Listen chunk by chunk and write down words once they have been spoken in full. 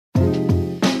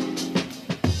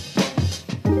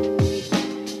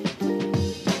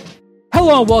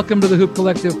Hello and welcome to the Hoop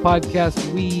Collective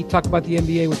podcast. We talk about the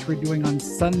NBA, which we're doing on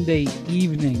Sunday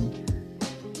evening.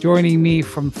 Joining me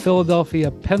from Philadelphia,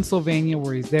 Pennsylvania,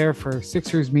 where he's there for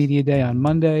Sixers Media Day on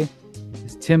Monday,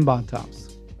 is Tim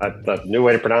Bontemps. A new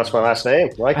way to pronounce my last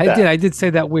name. I did say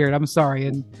that weird. I'm sorry.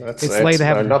 And it's late to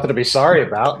have nothing to be sorry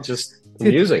about. Just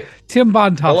amusing. Tim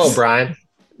Bontemps. Hello, Brian.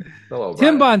 Hello, Brian.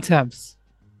 Tim Bontemps.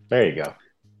 There you go.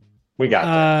 We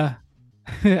got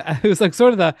that. It was like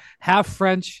sort of the half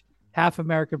French, half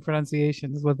American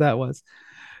pronunciation is what that was.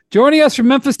 Joining us from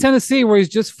Memphis, Tennessee, where he's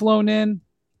just flown in.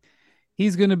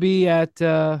 He's going to be at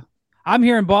I'm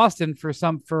here in Boston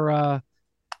for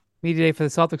Media Day for the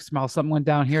Celtics tomorrow. Something went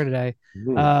down here today.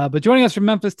 But joining us from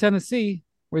Memphis, Tennessee,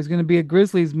 where he's going to be at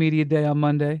Grizzlies Media Day on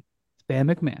Monday, it's Bam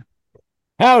McMahon.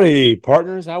 Howdy,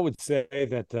 partners. I would say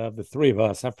that the three of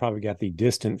us, I've probably got the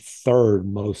distant third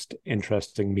most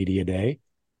interesting media day.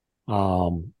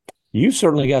 You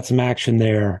certainly got some action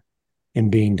there in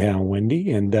Beantown,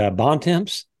 Wendy. And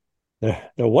Bontemps, there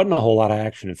wasn't a whole lot of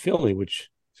action in Philly, which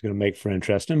is going to make for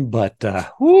interesting. But,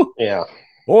 yeah,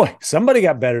 boy, somebody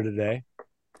got better today.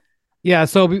 Yeah,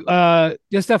 so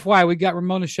just FYI, we got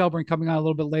Ramona Shelburne coming on a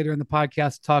little bit later in the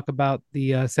podcast to talk about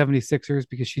the 76ers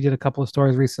because she did a couple of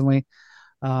stories recently.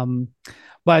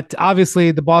 But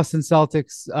obviously, the Boston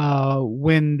Celtics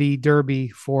win the Derby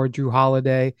for Jrue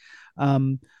Holiday.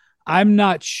 I'm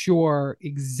not sure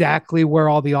exactly where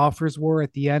all the offers were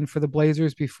at the end for the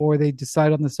Blazers before they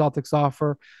decided on the Celtics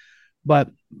offer.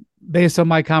 But based on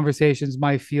my conversations,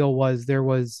 my feel was there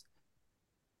was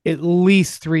at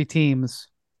least three teams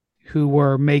who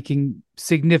were making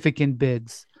significant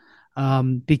bids.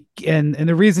 And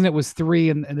the reason it was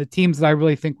three and the teams that I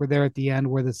really think were there at the end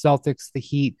were the Celtics, the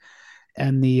Heat,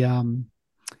 and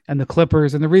the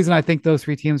Clippers. And the reason I think those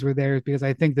three teams were there is because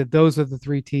I think that those are the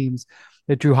three teams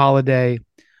that Jrue Holiday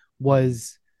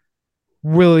was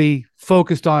really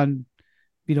focused on,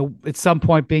 at some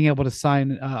point being able to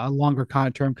sign a longer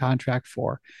term contract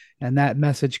for. And that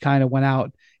message kind of went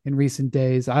out in recent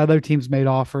days. Other teams made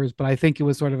offers, but I think it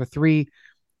was sort of a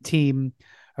three-team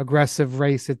aggressive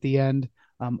race at the end.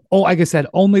 Like I said,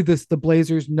 only the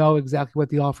Blazers know exactly what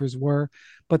the offers were.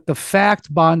 But the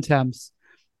fact, Bontemps,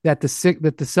 that the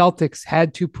Celtics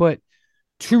had to put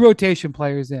two rotation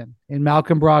players in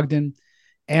Malcolm Brogdon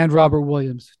and Robert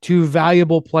Williams, two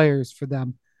valuable players for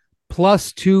them,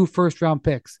 plus two first-round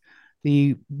picks.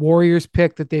 The Warriors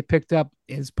pick that they picked up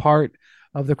is part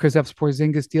of the Kristaps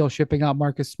Porzingis deal, shipping out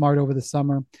Marcus Smart over the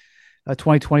summer,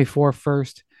 2024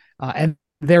 first, and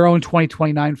their own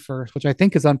 2029 first, which I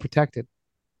think is unprotected.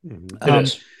 It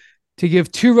is. To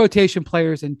give two rotation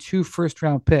players and two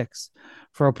first-round picks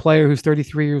for a player who's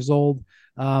 33 years old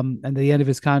and at the end of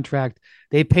his contract,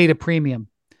 they paid a premium,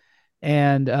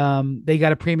 and they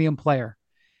got a premium player.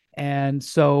 And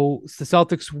so the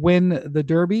Celtics win the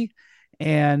Derby,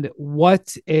 and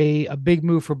what a big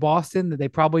move for Boston that they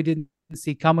probably didn't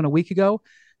see coming a week ago.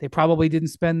 They probably didn't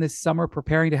spend this summer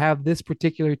preparing to have this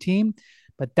particular team,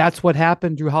 but that's what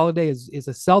happened. Jrue Holiday is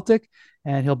a Celtic,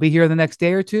 and he'll be here the next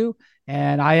day or two.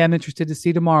 And I am interested to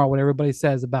see tomorrow what everybody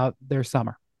says about their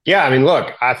summer. Yeah, I mean,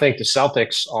 look, I think the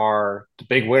Celtics are the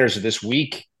big winners of this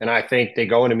week, and I think they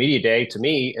go into media day, to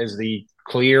me, as the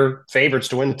clear favorites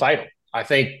to win the title. I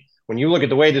think when you look at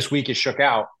the way this week is shook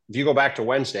out, if you go back to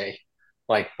Wednesday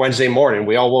morning,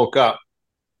 we all woke up.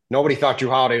 Nobody thought Jrue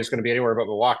Holiday was going to be anywhere but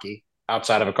Milwaukee,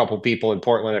 outside of a couple of people in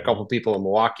Portland, a couple of people in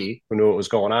Milwaukee who knew what was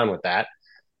going on with that.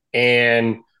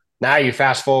 And now you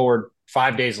fast forward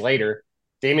 5 days later,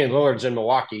 Damian Lillard's in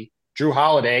Milwaukee. Jrue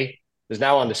Holiday is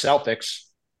now on the Celtics,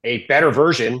 a better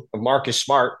version of Marcus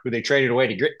Smart, who they traded away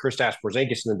to get Kristaps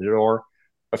Porzingis in the door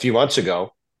a few months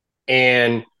ago.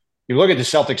 And you look at the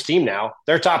Celtics team now,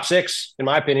 their top six, in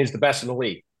my opinion, is the best in the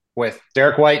league, with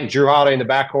Derek White and Jrue Holiday in the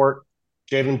backcourt,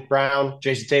 Jaylen Brown,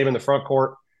 Jason Tatum in the front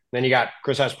court. Then you got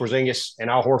Kristaps Porzingis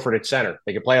and Al Horford at center.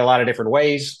 They can play a lot of different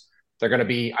ways. They're going to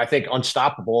be, I think,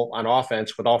 unstoppable on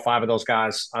offense with all five of those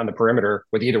guys on the perimeter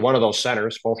with either one of those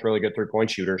centers, both really good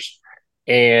three-point shooters.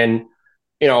 And,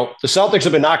 the Celtics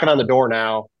have been knocking on the door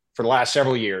now for the last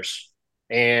several years.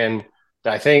 And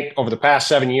I think over the past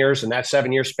 7 years, in that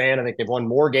 7-year span, I think they've won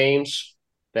more games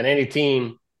than any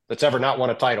team that's ever not won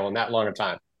a title in that long a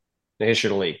time in the history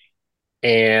of the league.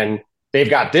 And they've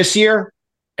got this year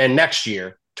and next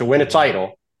year to win a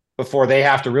title before they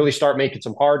have to really start making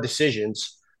some hard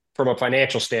decisions from a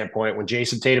financial standpoint when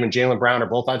Jason Tatum and Jaylen Brown are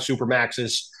both on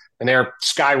supermaxes and they're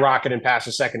skyrocketing past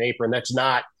the second apron. That's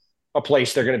not a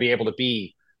place they're going to be able to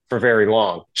be for very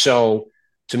long. So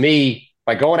to me,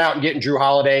 by going out and getting Jrue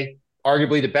Holiday,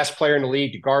 arguably the best player in the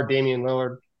league to guard Damian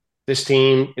Lillard, this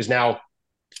team is now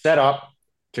set up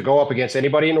to go up against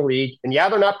anybody in the league. And yeah,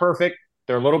 they're not perfect.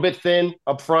 They're a little bit thin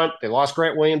up front. They lost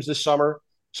Grant Williams this summer.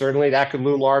 Certainly that could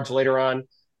loom large later on.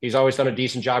 He's always done a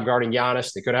decent job guarding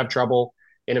Giannis. They could have trouble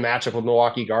in a matchup with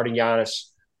Milwaukee guarding Giannis.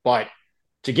 But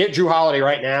to get Jrue Holiday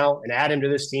right now and add him to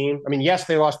this team, I mean, yes,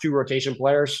 they lost 2 rotation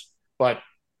players, but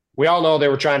we all know they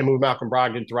were trying to move Malcolm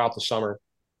Brogdon throughout the summer.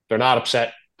 They're not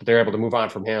upset that they're able to move on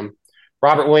from him.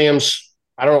 Robert Williams,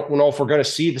 I don't know if we're going to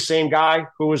see the same guy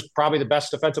who was probably the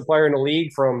best defensive player in the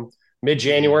league from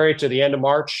mid-January to the end of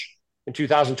March in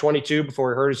 2022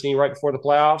 before he hurt his knee right before the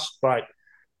playoffs. But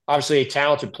obviously a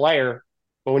talented player.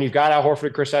 But when you've got Al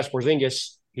Horford, Kristaps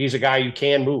Porzingis, he's a guy you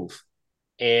can move.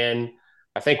 And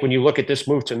I think when you look at this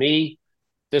move, to me,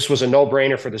 this was a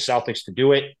no-brainer for the Celtics to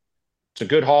do it. It's a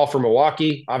good haul for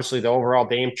Milwaukee. Obviously, the overall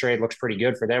Dame trade looks pretty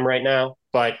good for them right now.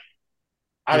 But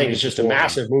I think it's just a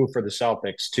massive move for the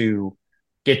Celtics to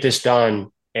get this done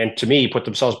and, to me, put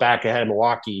themselves back ahead of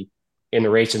Milwaukee in the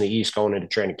race in the East going into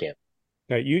training camp.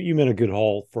 Yeah, you meant a good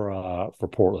haul for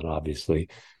Portland, obviously.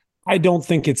 I don't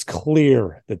think it's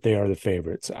clear that they are the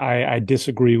favorites. I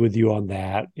disagree with you on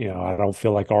that. I don't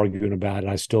feel like arguing about it.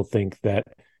 I still think that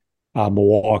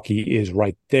Milwaukee is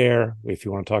right there. If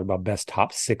you want to talk about best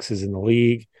top sixes in the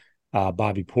league,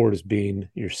 Bobby Portis being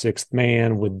your 6th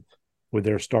man with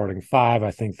their starting 5,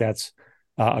 I think that's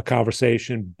a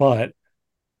conversation. But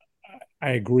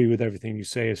I agree with everything you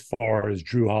say as far as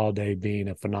Jrue Holiday being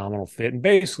a phenomenal fit. And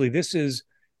basically, this is,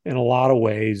 in a lot of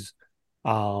ways,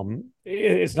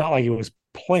 it's not like it was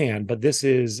planned, but this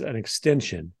is an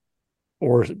extension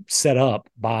or set up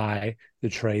by the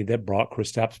trade that brought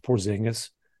Kristaps Porzingis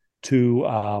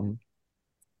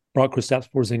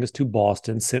to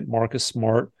Boston, sent Marcus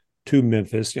Smart to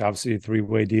Memphis, obviously a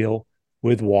 3-way deal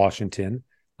with Washington.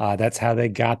 That's how they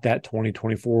got that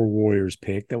 2024 Warriors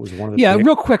pick. That was one of the picks.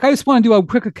 Real quick. I just want to do a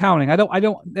quick accounting. I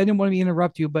didn't want to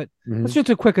interrupt you, but let's just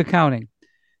do a quick accounting.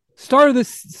 Start of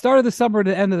the summer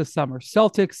to the end of the summer.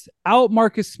 Celtics out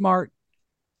Marcus Smart,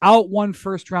 out 1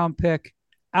 first-round pick,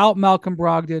 out Malcolm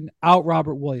Brogdon, out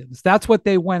Robert Williams. That's what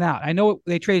they went out. I know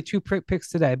they traded 2 picks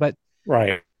today, but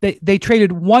right. They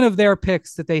traded one of their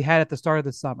picks that they had at the start of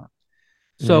the summer.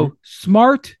 So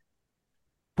Smart,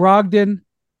 Brogdon,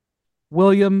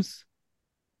 Williams,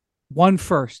 1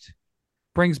 first,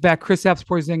 brings back Kristaps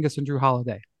Porzingis and Jrue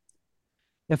Holiday.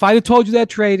 If I had told you that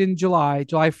trade in July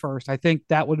 1st, I think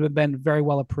that would have been very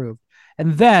well approved.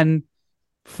 And then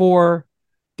for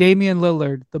Damian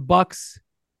Lillard, the Bucks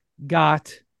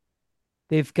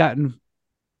they've gotten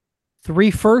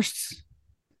 3 firsts,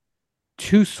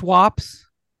 2 swaps.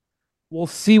 We'll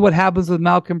see what happens with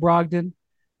Malcolm Brogdon,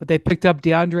 but they picked up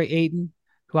DeAndre Ayton,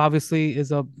 who obviously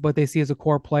is what they see as a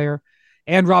core player,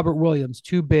 and Robert Williams,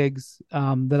 2 bigs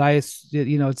that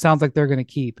it sounds like they're going to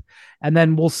keep. And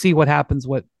then we'll see what happens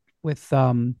with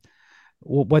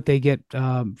what they get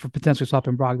for potentially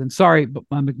swapping Brogdon. Sorry, but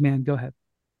McMahon, go ahead.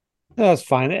 That's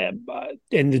fine.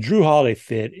 And the Jrue Holiday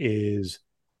fit is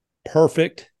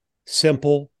perfect,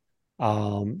 simple.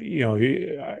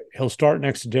 He'll start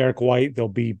next to Derek White. They'll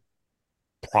be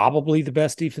probably the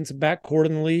best defensive backcourt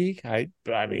in the league. I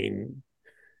mean,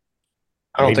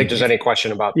 I don't think there's any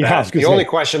question about that. Yeah, the only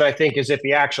question, I think, is if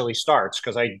he actually starts,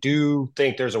 because I do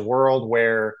think there's a world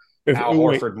where Al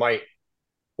Horford might.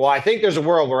 Well, I think there's a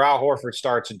world where Al Horford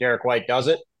starts and Derek White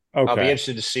doesn't. Okay. I'll be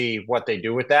interested to see what they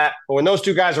do with that. But when those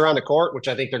 2 guys are on the court, which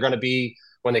I think they're going to be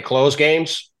when they close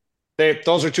games,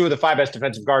 those are 2 of the 5 best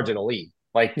defensive guards in the league.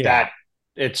 That,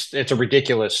 it's a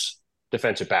ridiculous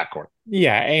defensive backcourt.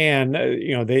 Yeah, and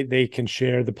they can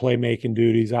share the playmaking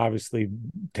duties. Obviously,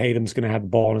 Tatum's going to have the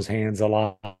ball in his hands a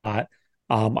lot.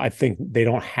 I think they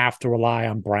don't have to rely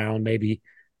on Brown maybe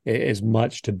as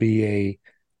much to be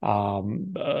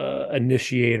a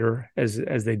initiator as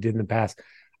they did in the past.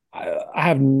 I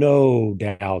have no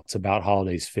doubts about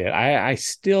Holiday's fit. I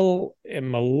still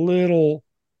am a little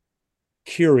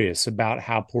curious about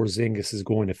how Porzingis is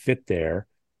going to fit there.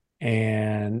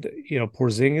 And,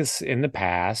 Porzingis in the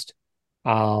past,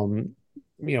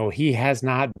 he has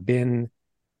not been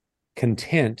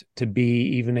content to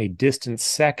be even a distant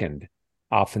second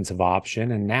offensive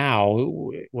option. And now,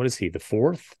 what is he, the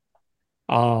 4th?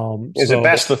 At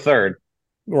best the 3rd.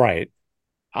 Right.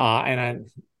 And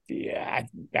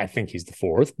I think he's the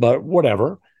 4th, but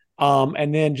whatever.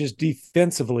 And then just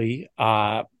defensively,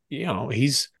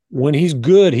 when he's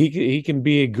good, he can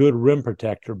be a good rim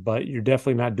protector, but you're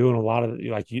definitely not doing a lot of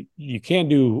you can't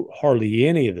do hardly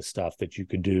any of the stuff that you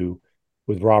could do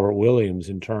with Robert Williams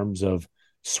in terms of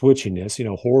switchiness.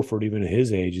 Horford, even at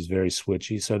his age, is very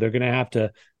switchy. So they're going to have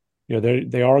to,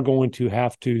 they are going to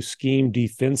have to scheme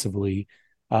defensively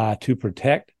to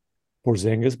protect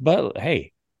Porzingis. But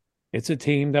hey, It's a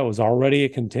team that was already a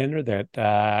contender that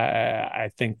I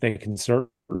think they can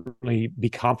certainly be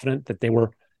confident that they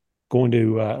were going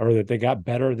to, or that they got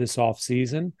better this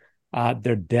offseason.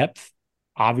 Their depth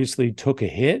obviously took a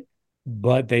hit,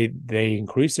 but they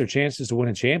increased their chances to win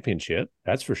a championship.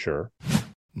 That's for sure.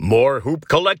 More Hoop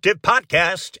Collective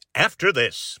podcast after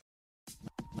this.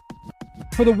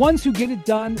 For the ones who get it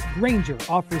done, Grainger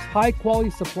offers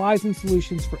high-quality supplies and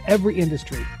solutions for every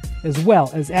industry, as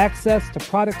well as access to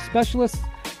product specialists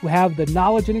who have the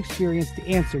knowledge and experience to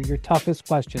answer your toughest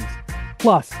questions.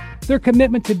 Plus, their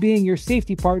commitment to being your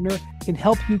safety partner can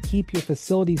help you keep your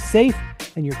facilities safe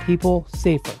and your people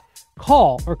safer.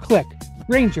 Call or click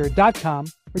Grainger.com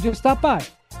or just stop by.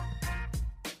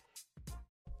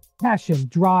 Passion,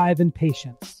 drive, and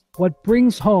patience. What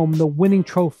brings home the winning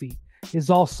trophy is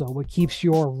also what keeps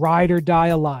your ride or die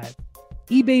alive.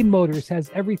 eBay Motors has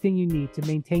everything you need to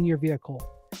maintain your vehicle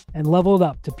and level it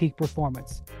up to peak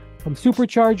performance. From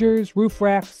superchargers, roof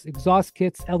racks, exhaust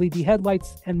kits, LED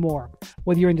headlights, and more.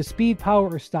 Whether you're into speed, power,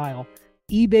 or style,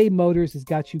 eBay Motors has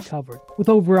got you covered. With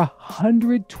over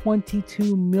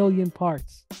 122 million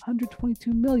parts.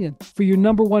 122 million. For your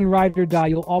number one ride or die,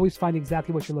 you'll always find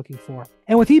exactly what you're looking for.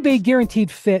 And with eBay Guaranteed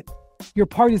Fit, your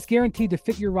part is guaranteed to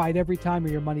fit your ride every time or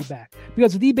your money back.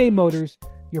 Because with eBay Motors,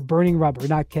 you're burning rubber,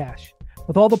 not cash.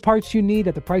 With all the parts you need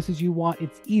at the prices you want,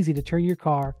 it's easy to turn your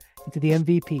car into the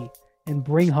MVP and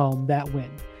bring home that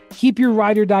win. Keep your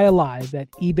ride or die alive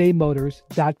at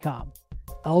ebaymotors.com.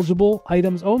 Eligible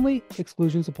items only,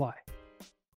 exclusions apply.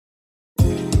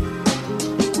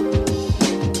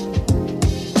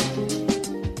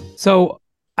 So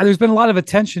there's been a lot of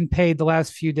attention paid the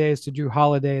last few days to Jrue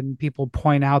Holiday, and people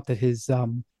point out that his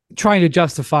trying to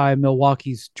justify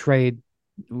Milwaukee's trade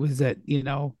was that,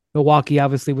 Milwaukee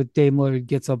obviously with Dame Lillard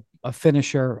gets a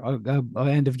finisher, a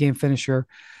end of game finisher,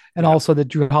 and also that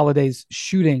Jrue Holiday's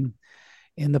shooting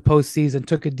in the postseason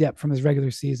took a dip from his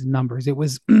regular season numbers. It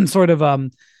was sort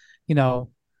of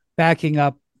backing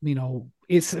up,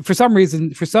 it's for some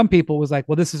reason, for some people it was like,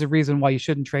 well, this is a reason why you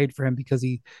shouldn't trade for him because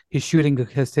his shooting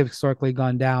has historically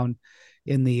gone down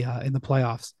in the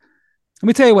playoffs. Let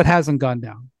me tell you what hasn't gone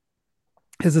down.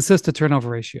 His assist to turnover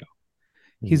ratio.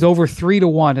 He's over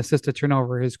 3-1 assist to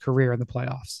turnover his career in the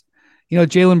playoffs.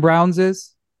 Jaylen Brown's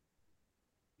is?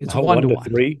 It's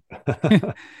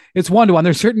 1-1. It's 1-1.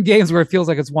 There's certain games where it feels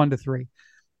like it's 1-3.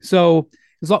 So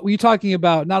you're talking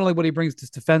about not only what he brings to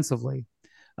us defensively,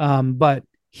 but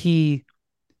he's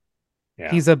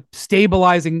a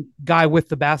stabilizing guy with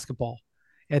the basketball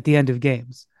at the end of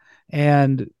games.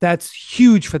 And that's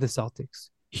huge for the Celtics,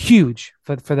 huge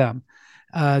for them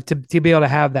to be able to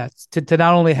have that, to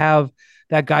not only have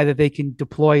that guy that they can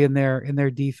deploy in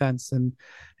their defense.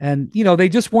 And they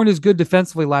just weren't as good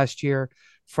defensively last year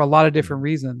for a lot of different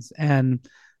reasons. And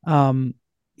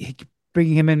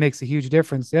bringing him in makes a huge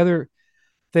difference. The other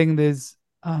thing is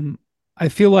I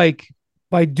feel like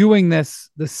by doing this,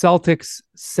 the Celtics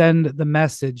send the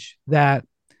message that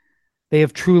they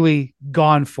have truly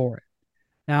gone for it.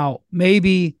 Now,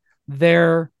 maybe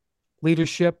their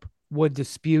leadership would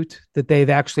dispute that they've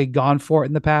actually gone for it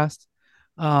in the past,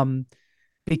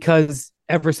 because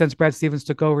ever since Brad Stevens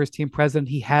took over as team president,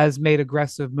 he has made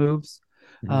aggressive moves.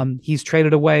 He's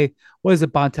traded away, what is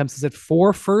it, Bontemps? Is it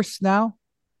 4 firsts now?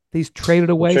 He's traded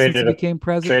away since he became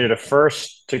president. Traded a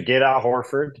first to get Al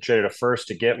Horford. They traded a first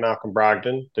to get Malcolm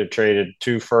Brogdon. They traded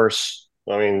 2 firsts.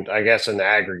 I mean, I guess in the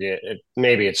aggregate,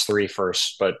 maybe it's 3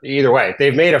 firsts, but either way,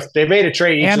 they've made a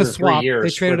trade each and of the 3 years. They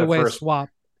traded away a swap.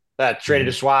 Traded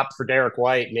a swap for Derek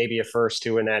White, maybe a first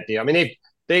too in that deal. I mean,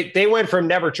 they went from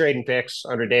never trading picks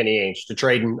under Danny Ainge to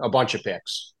trading a bunch of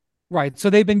picks. Right. So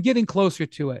they've been getting closer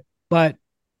to it, but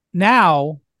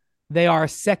now they are a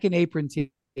second apron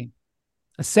team.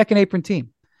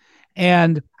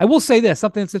 And I will say this,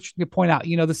 something that's interesting to point out,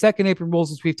 the second apron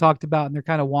rules, as we've talked about, and they're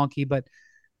kind of wonky, but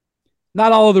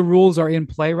not all of the rules are in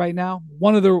play right now.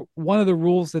 One of the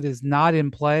rules that is not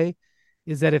in play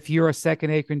is that if you're a second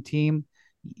apron team,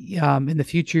 in the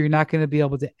future, you're not going to be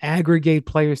able to aggregate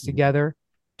players together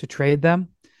to trade them.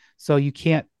 So you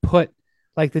can't put,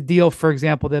 like the deal, for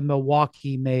example, that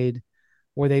Milwaukee made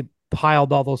where they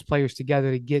piled all those players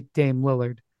together to get Dame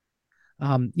Lillard.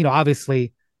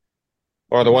 Obviously.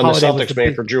 Or the one the Celtics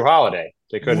made for Jrue Holiday.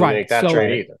 They couldn't make that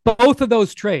trade either. Both of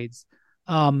those trades.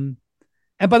 And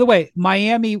by the way,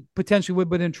 Miami potentially would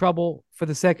have been in trouble for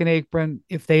the second apron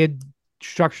if they had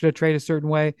structured a trade a certain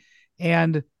way.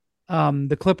 And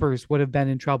the Clippers would have been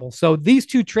in trouble. So these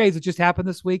 2 trades that just happened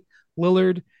this week,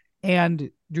 Lillard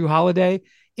and Jrue Holiday,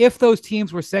 if those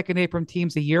teams were second apron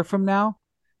teams a year from now,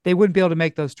 they wouldn't be able to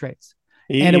make those trades.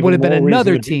 And it would have been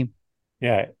another team.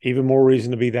 Yeah, even more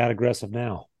reason to be that aggressive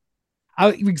now.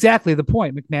 Exactly the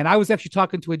point, McMahon. I was actually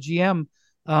talking to a GM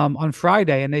on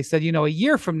Friday, and they said, a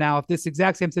year from now, if this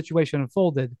exact same situation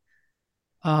unfolded,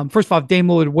 first of all, if Dame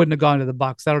Lillard wouldn't have gone to the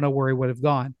Bucks, I don't know where he would have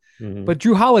gone. Mm-hmm. But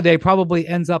Jrue Holiday probably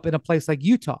ends up in a place like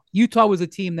Utah. Utah was a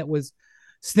team that was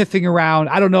sniffing around.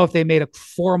 I don't know if they made a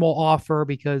formal offer,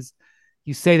 because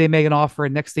you say they make an offer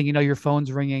and next thing you know, your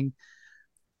phone's ringing.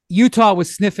 Utah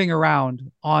was sniffing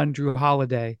around on Jrue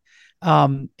Holiday.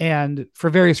 And for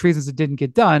various reasons, it didn't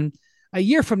get done. A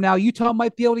year from now, Utah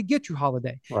might be able to get Jrue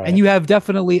Holiday. Right. And you have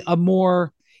definitely a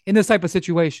more, in this type of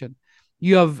situation,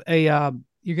 you have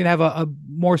you're going to have a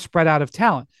more spread out of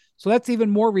talent. So that's even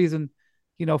more reason,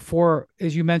 for,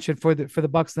 as you mentioned, for the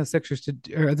Bucks and the Sixers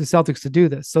or the Celtics to do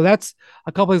this. So that's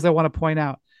a couple things I want to point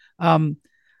out. I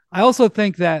also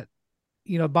think that,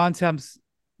 Bontemps,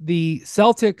 the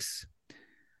Celtics,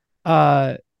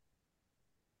 when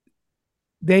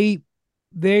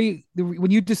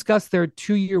you discuss their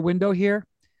 2-year window here,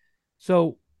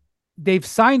 so they've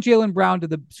signed Jaylen Brown to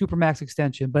the Supermax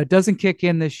extension, but it doesn't kick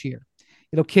in this year.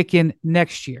 It'll kick in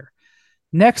next year.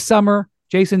 Next summer,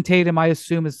 Jason Tatum, I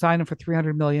assume, is signing for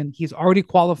 $300 million. He's already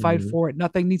qualified for it.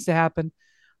 Nothing needs to happen.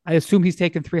 I assume he's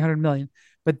taking $300 million.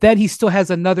 But then he still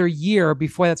has another year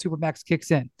before that Supermax kicks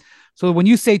in. So when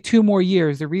you say 2 more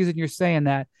years, the reason you're saying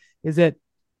that is that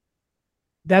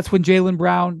that's when Jaylen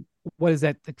Brown, what is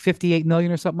that, like $58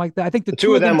 million or something like that? I think the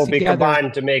two of them will together, be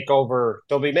combined to make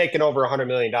they'll be making over $100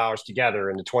 million together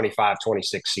in the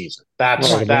 25-26 season.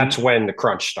 That's when the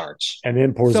crunch starts. And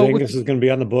then Porzingis is going to be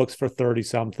on the books for 30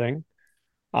 something.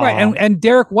 Right. And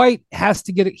Derek White has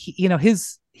to get it.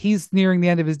 He's nearing the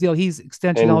end of his deal. He's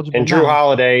extension eligible. And Jrue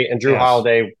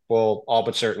Holiday will all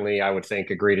but certainly, I would think,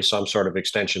 agree to some sort of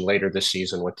extension later this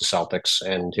season with the Celtics,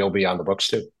 and he'll be on the books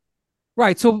too.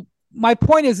 Right. So my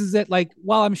point is that, like,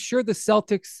 while I'm sure the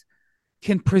Celtics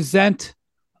can present,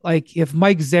 like, if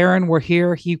Mike Zarin were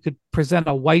here, he could present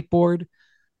a whiteboard.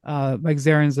 Mike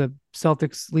Zarin's a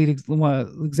Celtics lead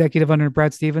executive under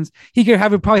Brad Stevens. He could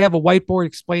probably have a whiteboard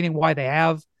explaining why they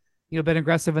have, been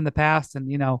aggressive in the past, and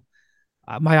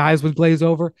my eyes would glaze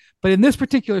over. But in this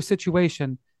particular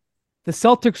situation, the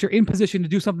Celtics are in position to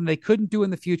do something they couldn't do in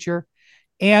the future,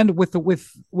 and with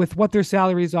what their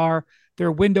salaries are,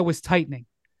 their window is tightening.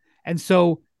 And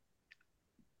so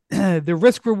the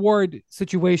risk reward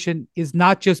situation is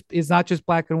not just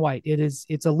black and white.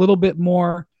 It's a little bit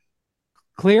more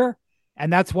clear.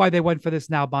 And that's why they went for this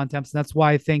now, Bontemps. And that's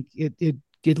why I think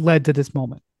it led to this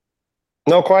moment.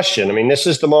 No question. I mean, this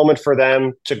is the moment for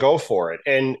them to go for it.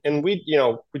 And we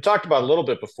talked about it a little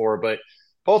bit before, but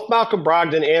both Malcolm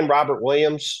Brogdon and Robert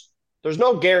Williams, there's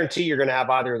no guarantee you're going to have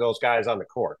either of those guys on the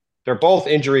court. They're both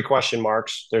injury question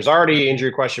marks. There's already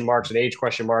injury question marks and age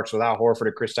question marks without Horford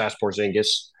or Kristaps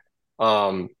Porzingis.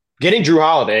 Getting Jrue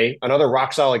Holiday, another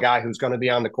rock-solid guy who's going to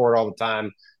be on the court all the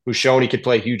time, who's shown he could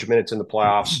play huge minutes in the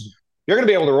playoffs. You're going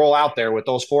to be able to roll out there with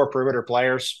those 4 perimeter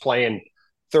players playing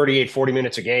 38, 40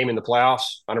 minutes a game in the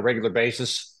playoffs on a regular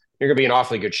basis. You're going to be in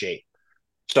awfully good shape.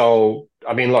 So,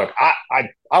 I mean, look,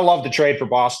 I love the trade for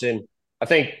Boston. I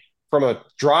think from a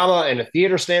drama and a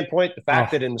theater standpoint, the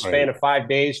fact that in the span of 5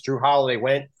 days, Jrue Holiday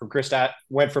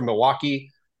went from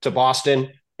Milwaukee to Boston,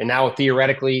 and now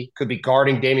theoretically could be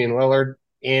guarding Damian Lillard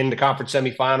in the conference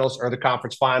semifinals or the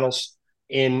conference finals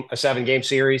in a 7-game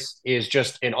series is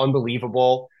just an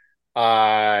unbelievable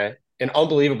storyline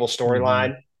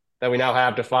that we now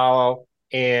have to follow.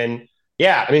 And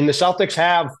yeah, I mean, the Celtics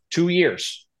have 2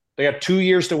 years. They have 2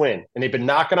 years to win, and they've been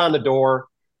knocking on the door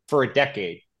for a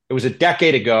decade. It was a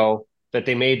decade ago that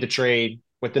they made the trade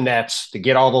with the Nets to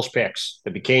get all those picks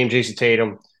that became Jason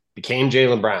Tatum, became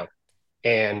Jaylen Brown.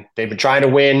 And they've been trying to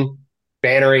win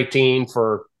Banner 18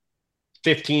 for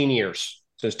 15 years,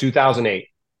 since 2008.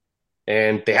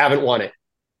 And they haven't won it.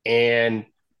 And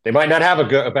they might not have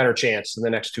a better chance in the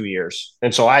next 2 years.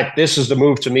 And so this is the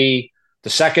move to me. The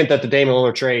second that the Damian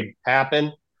Lillard trade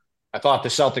happened, I thought the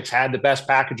Celtics had the best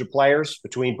package of players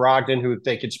between Brogdon, who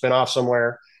they could spin off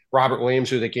somewhere, Robert Williams,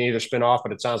 who they can either spin off,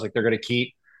 but it sounds like they're going to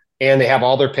keep. And they have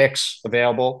all their picks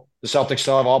available. The Celtics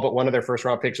still have all but one of their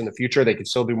first-round picks in the future. They can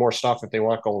still do more stuff if they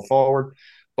want going forward.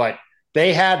 But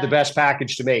they had the best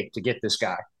package to make to get this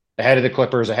guy ahead of the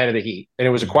Clippers, ahead of the Heat. And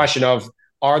it was a question of,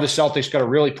 are the Celtics going to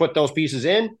really put those pieces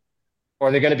in, or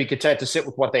are they going to be content to sit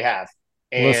with what they have?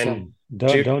 And listen,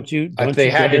 don't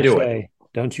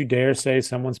you dare say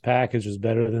someone's package is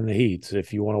better than the Heat's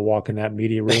if you want to walk in that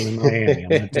media room in Miami. I'm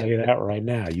going to tell you that right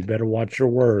now. You better watch your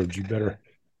words. You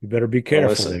better be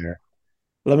careful there.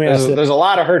 Let me ask there's a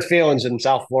lot of hurt feelings in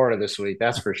South Florida this week,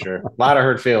 that's for sure. A lot of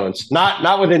hurt feelings.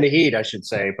 Not within the Heat, I should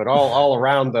say, but all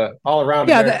around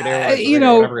American Airlines,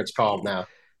 whatever it's called now.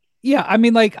 Yeah, I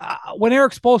mean, like when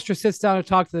Eric Spoelstra sits down to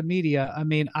talk to the media, I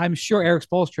mean, I'm sure Eric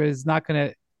Spoelstra is not going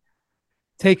to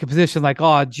take a position like,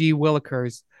 oh, gee,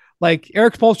 Willikers. Like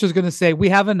Eric Spoelstra is going to say, we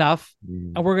have enough,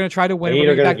 and we're going to try to win. They We're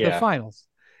either going to get gonna, back to the yeah, finals.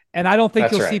 And I don't think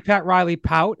that's you'll see right. Pat Riley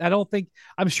pout.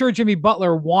 I'm sure Jimmy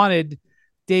Butler wanted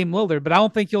Dame Lillard, but I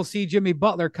don't think you'll see Jimmy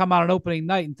Butler come out on opening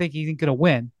night and think he's going to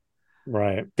win.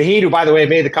 Right. The Heat, who by the way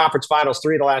made the conference finals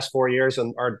 3 of the last 4 years,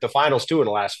 and are the finals 2 in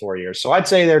the last 4 years. So I'd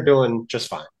say they're doing just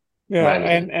fine. Yeah,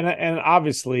 and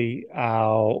obviously,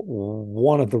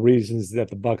 one of the reasons that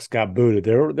the Bucks got booted,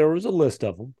 there was a list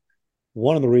of them.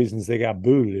 One of the reasons they got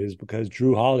booted is because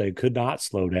Jrue Holiday could not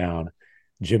slow down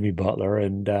Jimmy Butler,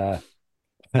 and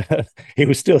he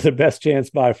was still the best chance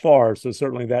by far. So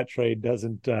certainly that trade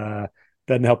doesn't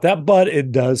help that, but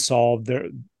it does solve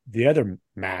the other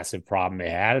massive problem they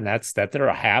had, and that's that they're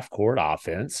a half court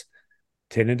offense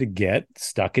tended to get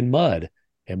stuck in mud.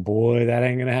 And boy, that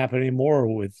ain't gonna happen anymore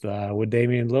with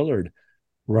Damian Lillard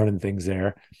running things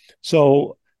there.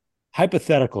 So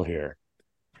hypothetical here.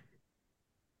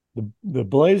 The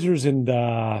Blazers and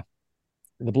the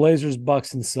Blazers,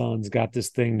 Bucks, and Suns got this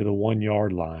thing to the 1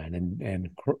 yard line,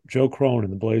 and Joe Cronin,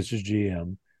 the Blazers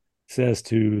GM, says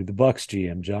to the Bucks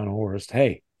GM John Horst,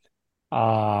 "Hey,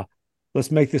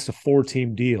 let's make this a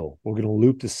 4-team deal. We're going to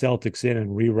loop the Celtics in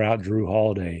and reroute Jrue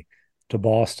Holiday to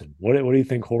Boston." What do you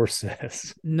think Horst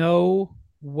says? No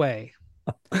way.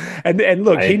 And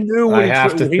look, he knew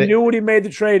when he made the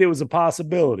trade, it was a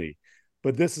possibility.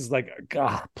 But this is like,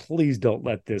 God, please don't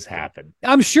let this happen.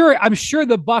 I'm sure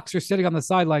the Bucks are sitting on the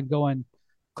sideline going,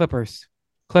 Clippers,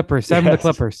 send them the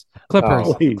Clippers.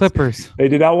 Clippers. They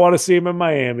did not want to see him in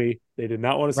Miami. They did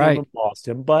not want to see him in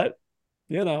Boston. But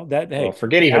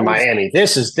forget even Miami.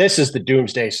 This is the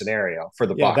doomsday scenario for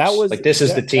the Bucks. This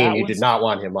is the team you did not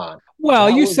want him on.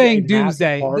 Well, you're saying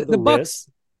doomsday. The Bucks,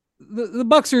 the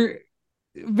Bucks are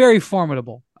very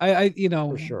formidable.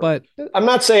 For sure. But I'm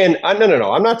not saying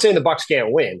no. I'm not saying the Bucks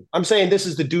can't win. I'm saying this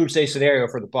is the doomsday scenario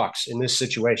for the Bucks in this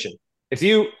situation.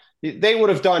 They would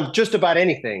have done just about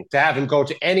anything to have him go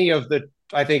to any of the,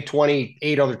 I think,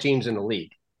 28 other teams in the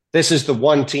league. This is the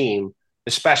one team,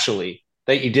 especially,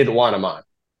 that you didn't want him on,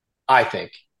 I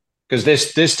think, because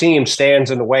this team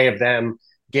stands in the way of them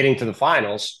getting to the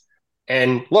finals.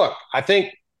 And look, I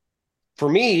think for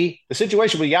me, the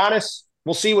situation with Giannis,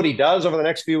 we'll see what he does over the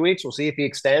next few weeks. We'll see if he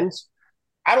extends.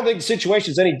 I don't think the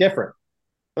situation is any different.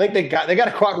 I think they got to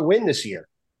go out and win this year.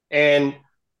 And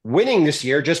winning this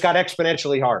year just got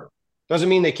exponentially harder. Doesn't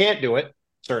mean they can't do it,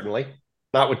 certainly.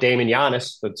 Not with Dame and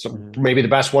Giannis. That's maybe the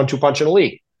best 1-2 punch in the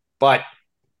league. But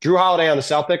Jrue Holiday on the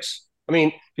Celtics, I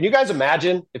mean, can you guys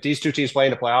imagine if these two teams play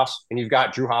in the playoffs and you've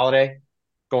got Jrue Holiday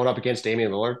going up against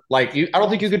Damian Lillard? I don't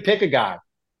think you could pick a guy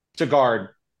to guard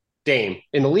Dame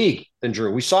in the league than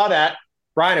Jrue. We saw that.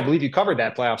 Brian, I believe you covered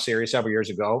that playoff series several years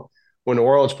ago when New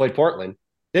Orleans played Portland.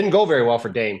 Didn't go very well for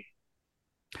Dame.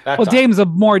 Dame's a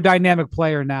more dynamic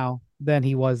player now than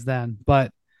he was then.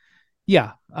 But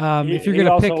yeah, if you're going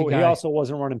to pick a guy, he also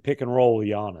wasn't running pick and roll with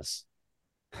Giannis.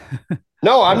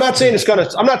 No, I'm not saying it's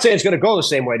gonna go the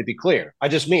same way. To be clear, I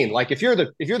just mean if you're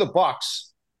the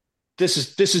Bucks, this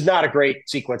is not a great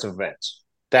sequence of events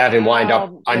to have him wind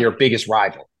up on your biggest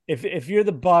rival. If you're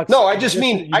the Bucks, no, I just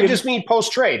mean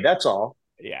post trade. That's all.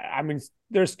 Yeah, I mean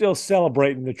they're still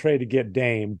celebrating the trade to get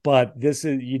Dame, but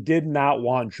you did not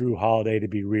want Jrue Holiday to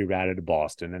be rerouted to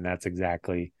Boston, and that's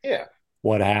exactly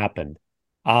what happened.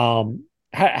 How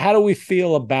do we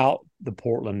feel about the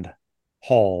Portland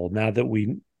haul now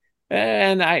that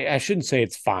and I shouldn't say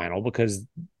it's final because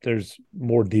there's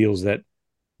more deals that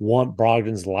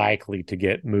Brogdon's likely to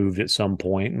get moved at some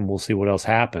point, and we'll see what else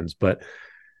happens. But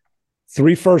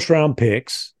 3 first-round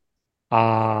picks,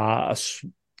 a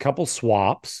couple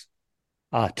swaps,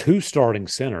 2 starting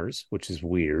centers, which is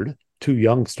weird, 2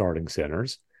 young starting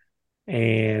centers,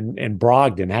 and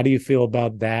Brogdon. How do you feel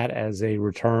about that as a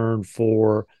return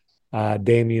for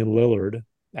Damian Lillard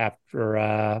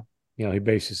after he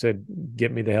basically said,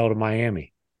 "Get me the hell to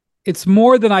Miami"? It's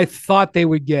more than I thought they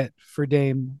would get for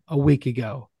Dame a week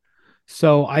ago.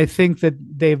 So I think that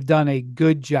they've done a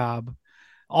good job.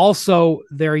 Also,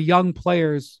 their young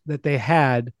players that they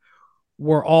had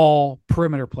were all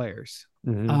perimeter players.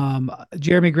 Mm-hmm.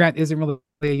 Jeremy Grant isn't really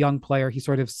a young player. He's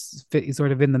sort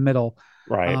of in the middle,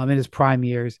 right, in his prime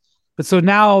years. But so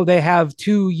now they have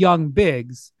 2 young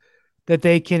bigs that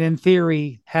they can, in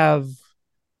theory, have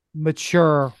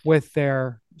mature with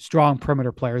their strong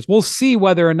perimeter players. We'll see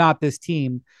whether or not this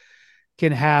team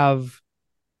can have,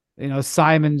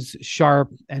 Simons,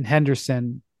 Sharp, and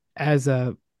Henderson as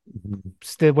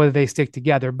whether they stick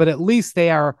together. But at least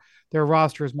their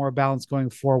roster is more balanced going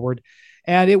forward.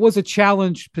 And it was a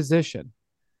challenged position.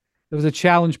 It was a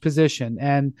challenge position.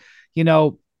 And, you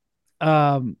know,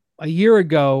 a year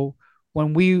ago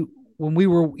when we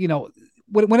were,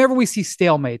 whenever we see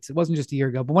stalemates, it wasn't just a year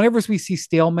ago, but whenever we see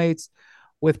stalemates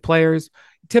with players,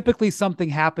 typically something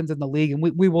happens in the league, and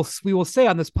we will say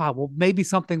on this pod, well, maybe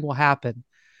something will happen.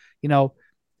 You know,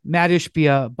 Matt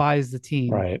Ishbia buys the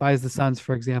team, Right. buys the Suns,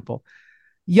 for example.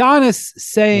 Giannis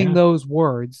saying those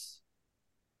words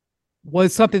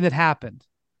was something that happened,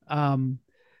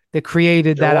 that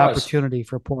created Sure that was. opportunity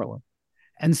for Portland.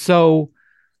 And so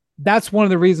that's one of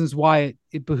the reasons why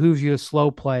it behooves you to slow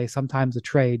play sometimes a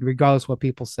trade, regardless of what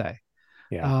people say.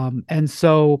 Yeah. And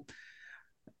so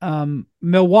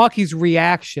Milwaukee's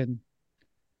reaction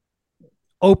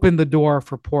opened the door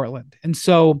for Portland. And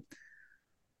so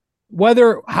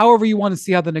however you want to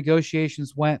see how the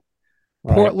negotiations went,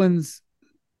 Right. Portland's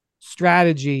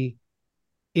strategy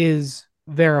is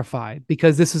verified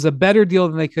because this is a better deal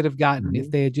than they could have gotten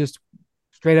if they had just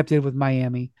straight up did with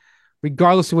Miami,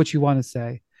 regardless of what you want to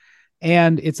say.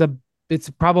 And it's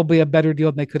probably a better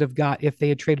deal than they could have got if they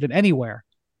had traded him anywhere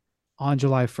on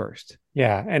July 1st.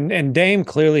 Yeah, and Dame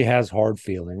clearly has hard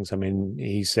feelings. I mean,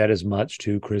 he said as much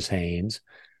to Chris Haynes.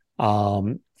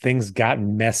 Things got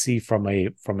messy from a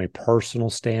personal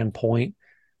standpoint.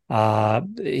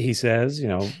 He says,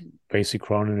 basically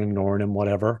Cronin ignoring him,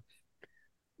 whatever.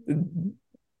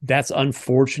 That's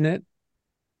unfortunate,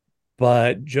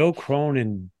 but Joe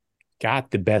Cronin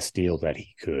got the best deal that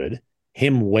he could.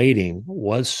 Him waiting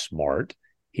was smart.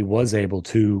 He was able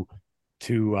to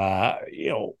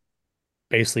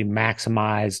basically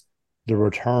maximize the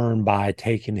return by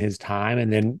taking his time,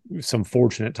 and then some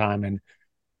fortunate timing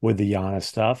with the Giannis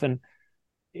stuff. And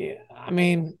I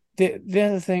mean, the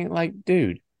other thing, like,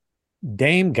 dude,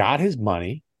 Dame got his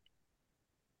money,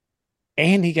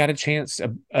 and he got a chance,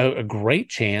 a great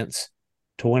chance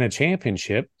to win a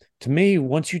championship. To me,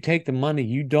 once you take the money,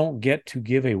 you don't get to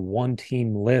give a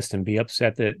one-team list and be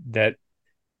upset that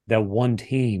one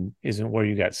team isn't where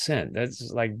you got sent.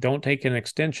 That's like, don't take an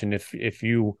extension if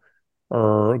you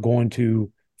are going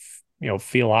to,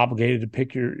 feel obligated to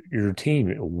pick your team,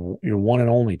 your one and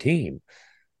only team.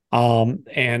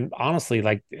 And honestly,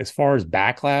 like, as far as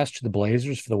backlash to the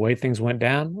Blazers for the way things went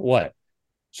down, what?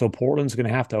 So Portland's going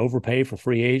to have to overpay for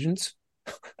free agents?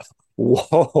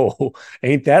 Whoa,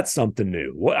 ain't that something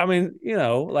new? I mean,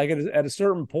 like at a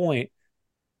certain point,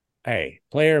 hey,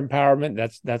 player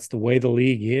empowerment, that's the way the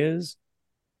league is.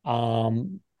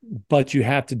 But you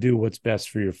have to do what's best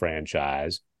for your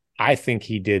franchise. I think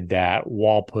he did that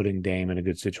while putting Dame in a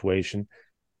good situation.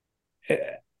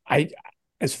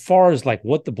 As far as like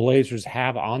what the Blazers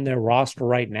have on their roster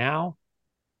right now,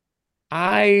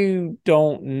 I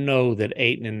don't know that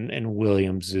Ayton and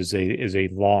Williams is a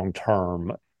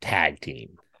long-term tag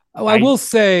team. Oh, I will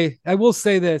say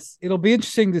this. It'll be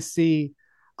interesting to see.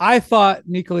 I thought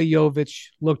Nikola Jovic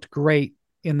looked great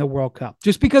in the World Cup.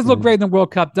 Just because looked great in the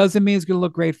World Cup doesn't mean he's going to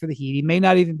look great for the Heat. He may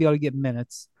not even be able to get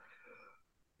minutes.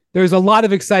 There's a lot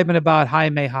of excitement about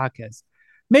Jaime Jaquez.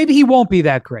 Maybe he won't be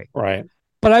that great. Right.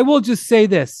 But I will just say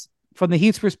this from the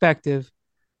Heat's perspective.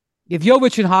 If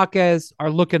Jovic and Jaquez are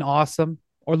looking awesome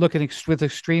or looking with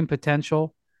extreme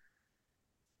potential,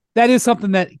 that is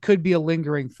something that could be a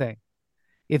lingering thing.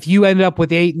 If you end up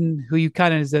with Ayton, who you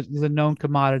kind of is a known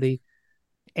commodity,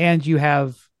 and you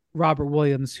have Robert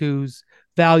Williams, whose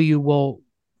value will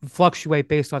fluctuate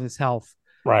based on his health.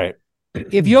 Right.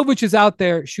 If Jovic is out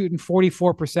there shooting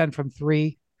 44% from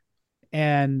three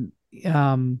and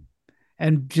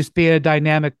just being a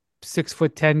dynamic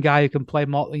 6'10" guy who can play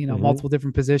multiple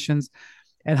different positions,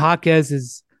 and Jaquez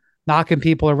is knocking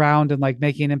people around and like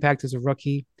making an impact as a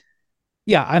rookie.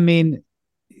 Yeah, I mean,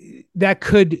 that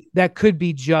could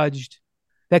be judged.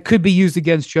 That could be used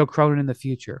against Joe Cronin in the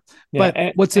future. Yeah,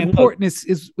 but what's important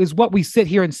is what we sit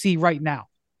here and see right now.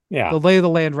 Yeah. The lay of the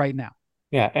land right now.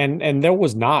 Yeah, and there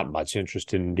was not much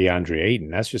interest in DeAndre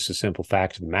Ayton. That's just a simple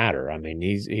fact of the matter. I mean,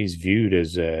 he's viewed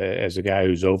as a guy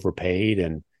who's overpaid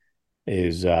and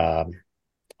is a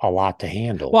lot to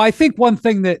handle. Well, I think one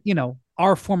thing that,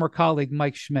 our former colleague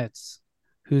Mike Schmitz,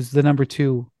 who's the number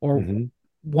 2 or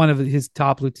one of his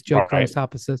top Joe Cronin's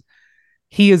top assists,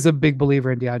 he is a big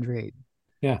believer in DeAndre Ayton.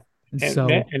 Yeah,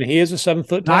 and he is a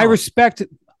 7-foot. I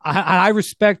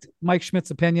respect Mike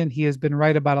Schmidt's opinion. He has been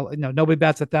right about nobody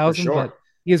bats 1,000, sure, but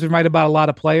he has been right about a lot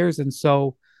of players. And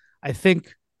so I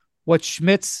think what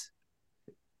Schmitz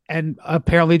and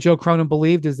apparently Joe Cronin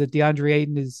believed is that DeAndre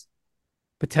Ayton is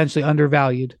potentially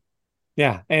undervalued.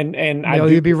 Yeah, and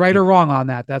you'd be right or wrong on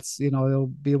that. That's it'll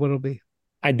be what it'll be.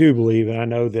 I do believe, and I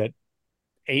know that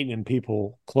Ayton and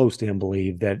people close to him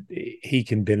believe that he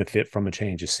can benefit from a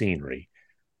change of scenery.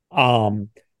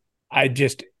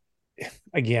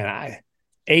 again,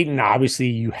 Ayton, obviously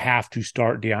you have to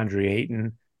start DeAndre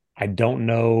Ayton. I don't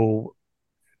know.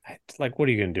 Like, what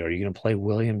are you going to do? Are you going to play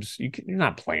Williams? You're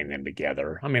not playing them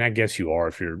together. I mean, I guess you are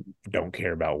if you don't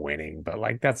care about winning, but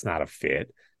like that's not a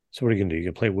fit. So what are you going to do? You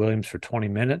going to play Williams for 20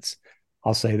 minutes?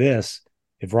 I'll say this.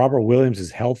 If Robert Williams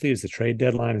is healthy as the trade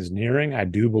deadline is nearing, I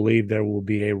do believe there will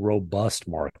be a robust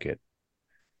market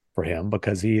for him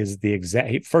because he is the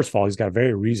exact. First of all, he's got a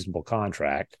very reasonable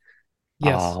contract.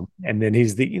 Yes. And then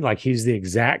he's the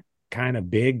exact kind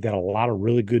of big that a lot of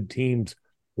really good teams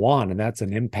want, and that's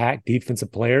an impact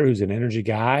defensive player who's an energy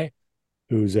guy,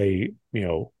 who's a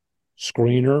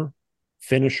screener,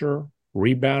 finisher,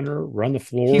 rebounder, run the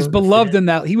floor. He's beloved in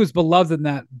that. He was beloved in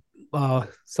that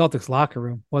Celtics locker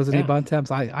room, wasn't he?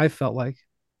 Bontemps, I felt like.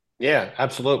 Yeah,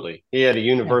 absolutely. He had a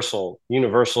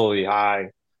universally high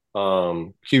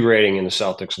Q rating in the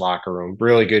Celtics locker room.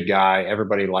 Really good guy.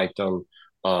 Everybody liked him.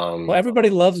 Well, everybody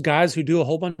loves guys who do a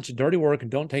whole bunch of dirty work and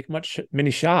don't take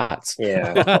many shots.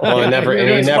 Yeah, well, he was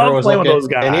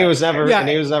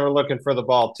never looking for the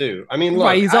ball too. I mean, look,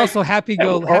 right, he's also happy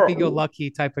go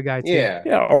lucky type of guy too.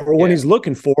 Yeah. Or when he's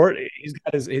looking for it, he's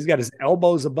got his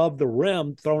elbows above the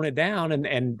rim, throwing it down,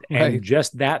 and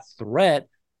just that threat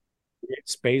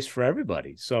creates space for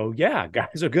everybody. So yeah,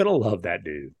 guys are gonna love that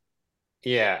dude.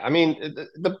 Yeah, I mean,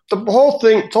 the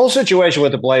whole situation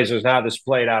with the Blazers, how this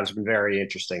played out, has been very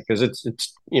interesting because it's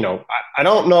I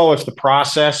don't know if the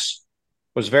process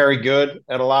was very good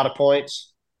at a lot of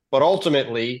points, but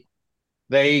ultimately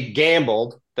they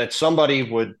gambled that somebody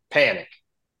would panic,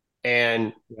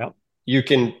 and like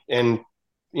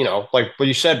what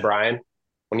you said, Brian,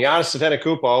 when Giannis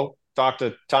Antetokounmpo talked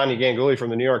to Tanya Ganguli from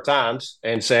the New York Times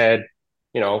and said,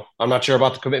 I'm not sure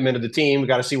about the commitment of the team. We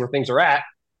got to see where things are at.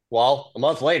 Well, a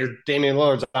month later, Damian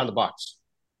Lillard's on the Bucks.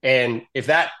 And if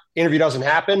that interview doesn't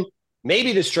happen,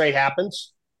 maybe this trade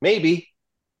happens, maybe,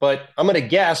 but I'm going to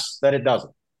guess that it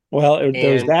doesn't. Well,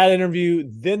 there's that interview.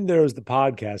 Then there's the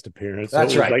podcast appearance.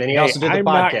 That's right. Then he also did the podcast.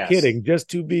 I'm not kidding. Just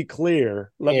to be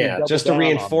clear. Just to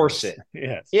reinforce it.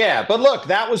 Yes. Yeah, but look,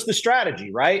 that was the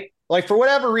strategy, right? Like, for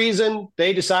whatever reason,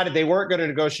 they decided they weren't going to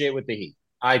negotiate with the Heat.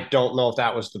 I don't know if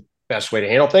that was the best way to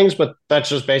handle things, but that's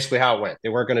just basically how it went. They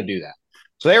weren't going to do that.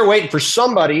 So they were waiting for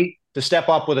somebody to step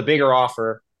up with a bigger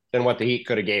offer than what the Heat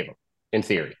could have gave them, in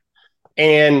theory.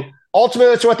 And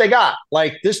ultimately, that's what they got.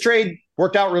 Like, this trade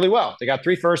worked out really well. They got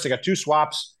 3 firsts. They got 2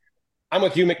 swaps. I'm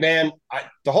with you, McMahon.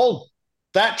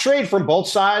 That trade from both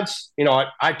sides,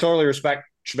 I totally respect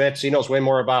Schmitz. He knows way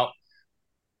more about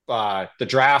the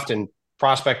draft and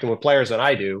prospecting with players than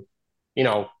I do.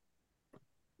 The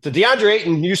DeAndre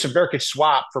Ayton Yusuf Nurkic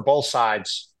swap for both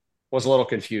sides was a little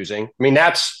confusing. I mean,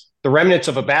 that's the remnants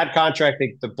of a bad contract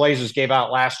that the Blazers gave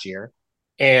out last year.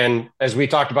 And as we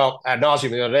talked about ad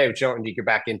nauseum the other day, which you don't need to get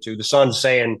back into, the Suns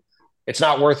saying it's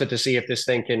not worth it to see if this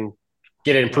thing can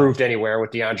get improved anywhere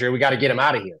with DeAndre. We got to get him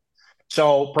out of here.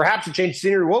 So perhaps a change of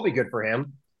scenery will be good for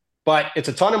him, but it's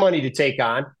a ton of money to take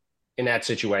on in that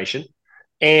situation.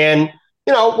 And,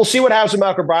 we'll see what happens with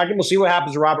Malcolm Brogdon. We'll see what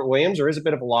happens to Robert Williams. There is a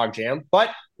bit of a logjam. But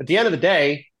at the end of the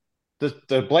day,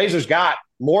 the Blazers got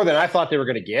more than I thought they were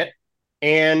going to get.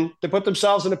 And they put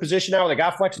themselves in a position now where they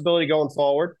got flexibility going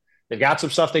forward. They've got some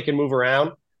stuff they can move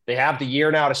around. They have the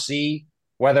year now to see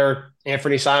whether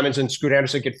Anthony Simons and Scoot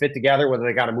Henderson can fit together, whether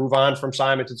they got to move on from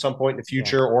Simons at some point in the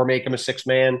future or make him a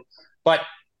 6-man. But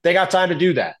they got time to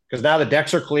do that because now the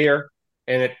decks are clear.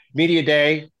 And at media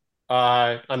day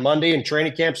on Monday and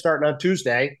training camp starting on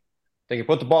Tuesday, they can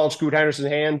put the ball in Scoot Henderson's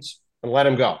hands and let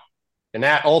him go. And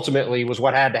that ultimately was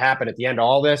what had to happen at the end of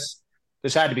all this.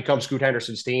 This had to become Scoot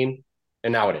Henderson's team.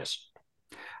 And now it is.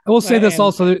 I will say this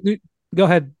also. Go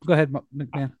ahead,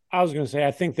 McMahon. I was going to say,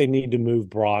 I think they need to move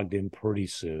Brogdon pretty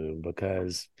soon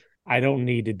because I don't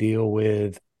need to deal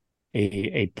with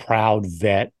a proud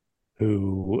vet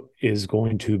who is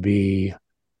going to be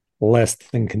less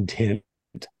than content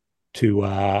to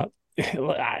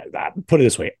put it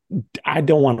this way. I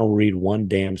don't want to read one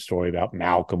damn story about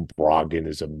Malcolm Brogdon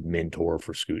as a mentor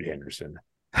for Scoot Henderson.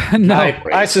 No,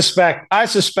 I suspect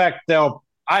they'll.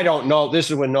 I don't know.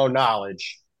 This is with no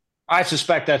knowledge. I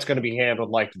suspect that's going to be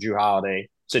handled like the Jrue Holiday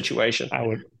situation.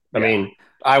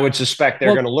 I would suspect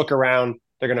they're going to look around.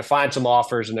 They're going to find some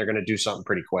offers and they're going to do something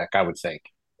pretty quick, I would think.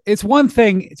 It's one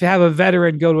thing to have a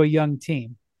veteran go to a young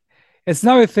team. It's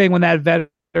another thing when that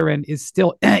veteran is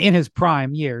still in his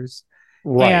prime years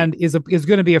and is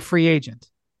going to be a free agent.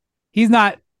 He's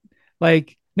not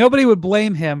like, nobody would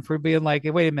blame him for being like,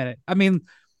 hey, wait a minute. I mean,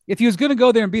 if he was going to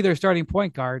go there and be their starting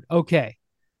point guard, okay.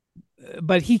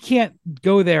 But he can't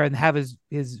go there and have his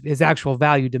actual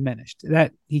value diminished.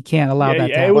 That he can't allow that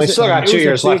to happen. Well, he still got 2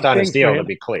 years left on his deal, to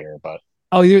be clear. But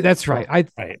That's right.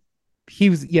 Right. He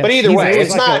was. Yes, But either way,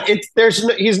 it's like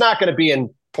not. He's not going to be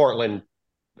in Portland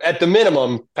at the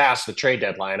minimum past the trade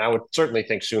deadline. I would certainly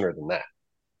think sooner than that.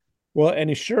 Well, and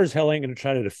he sure as hell ain't going to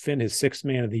try to defend his Sixth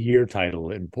Man of the Year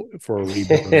title for a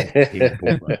rebuilding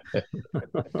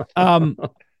team.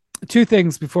 Two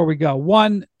things before we go.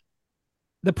 One,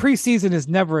 the preseason is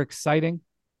never exciting.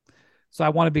 So I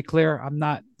want to be clear. I'm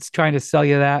not trying to sell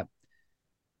you that.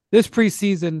 This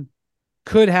preseason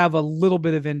could have a little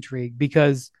bit of intrigue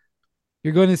because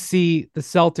you're going to see the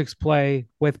Celtics play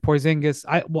with Porzingis.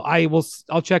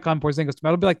 I'll check on Porzingis.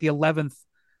 It'll be like the 11th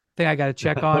thing I got to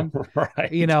check on.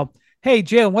 Right. Hey,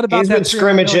 Jalen, what about He's that? Been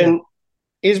scrimmaging.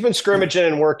 He's been scrimmaging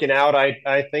and working out.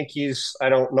 I think I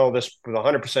don't know this with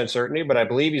 100% certainty, but I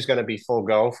believe he's going to be full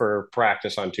go for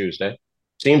practice on Tuesday.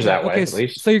 Seems that way, at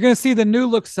least. So you're going to see the new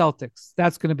look Celtics.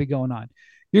 That's going to be going on.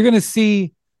 You're going to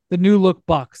see the new look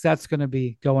Bucks. That's going to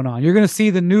be going on. You're going to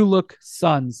see the new look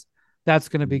Suns. That's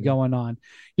going to be going on.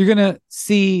 You're going to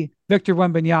see Victor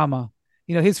Wembanyama.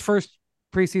 His first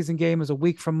preseason game is a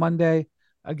week from Monday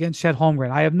against Chet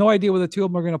Holmgren. I have no idea whether the two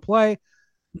of them are going to play,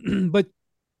 but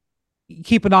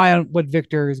keep an eye on what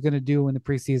Victor is going to do in the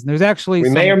preseason. There's actually we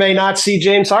may or may not see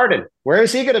James Harden. Where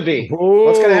is he going to be?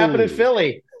 What's going to happen in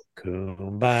Philly?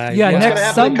 Kumbaya. Yeah, What's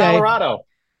next Sunday. In Colorado?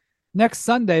 Next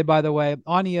Sunday, by the way,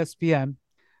 on ESPN.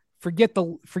 Forget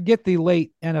the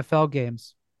late NFL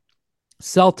games.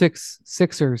 Celtics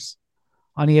Sixers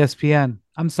on ESPN.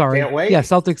 I'm sorry. Can't wait. Yeah,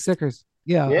 Celtics Sixers.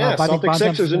 Yeah, Celtics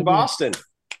Sixers in Boston.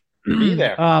 Be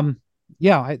there. The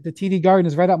TD Garden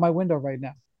is right out my window right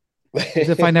now, as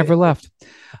if I never left.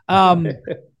 The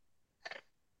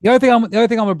other thing I'm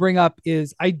going to bring up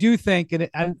is I do think, and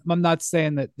I'm not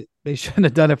saying that they shouldn't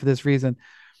have done it for this reason.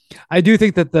 I do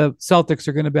think that the Celtics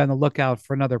are going to be on the lookout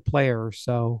for another player or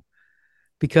so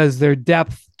because their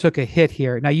depth took a hit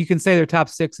here. Now you can say their top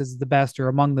six is the best or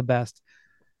among the best.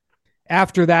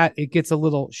 After that, it gets a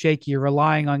little shaky. You're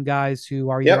relying on guys who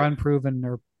are either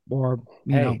unproven or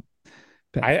you know.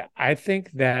 I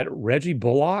think that Reggie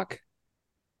Bullock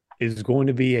is going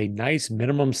to be a nice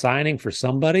minimum signing for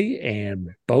somebody, and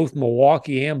both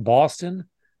Milwaukee and Boston,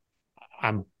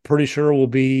 I'm pretty sure will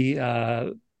be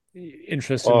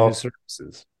interested in his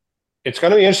services. It's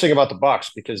going to be interesting about the Bucks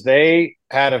because they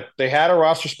had a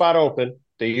roster spot open.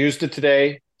 They used it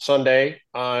today, Sunday,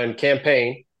 on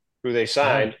Campaign, who they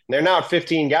signed. And they're now at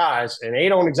 15 guys, and they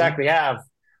don't exactly have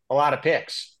a lot of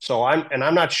picks. So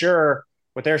I'm not sure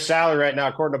with their salary right now,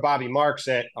 according to Bobby Marks,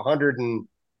 at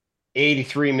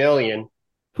 $183 million,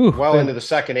 into the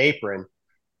second apron.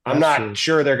 I'm not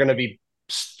sure they're going to be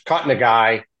cutting a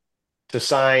guy to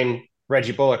sign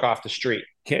Reggie Bullock off the street.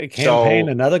 Campaign,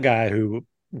 another guy who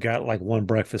got like one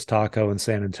breakfast taco in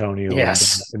San Antonio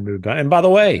and moved on. And by the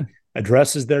way,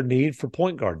 addresses their need for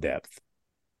point guard depth.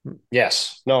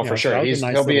 Yes. No, for sure.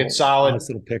 He'll be a solid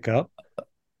little pickup.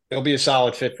 He'll be a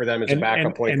solid fit for them as a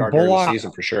backup point guard during the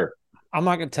season for sure. I'm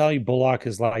not going to tell you Bullock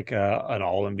is like an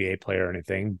all-NBA player or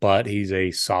anything, but he's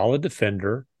a solid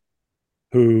defender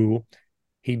who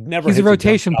he's a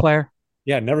rotation player.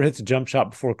 Yeah, never hits a jump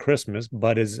shot before Christmas,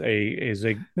 but is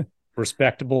a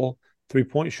respectable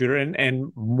three-point shooter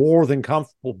and more than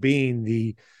comfortable being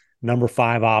the number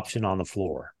 5 option on the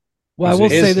floor. Well, I will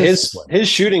say this. His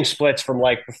shooting splits from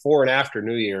like before and after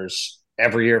New Year's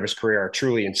every year of his career are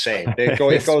truly insane.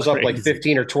 It goes up like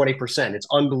 15 or 20%. It's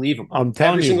unbelievable. I'm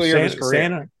telling every single year of his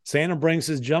career. Santa brings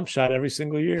his jump shot every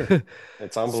single year.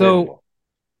 It's unbelievable.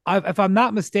 So if I'm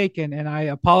not mistaken, and I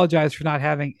apologize for not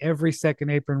having every second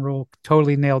apron rule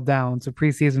totally nailed down. It's a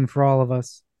preseason for all of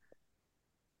us.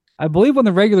 I believe when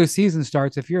the regular season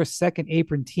starts, if you're a second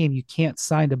apron team, you can't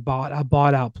sign a bought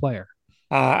out player.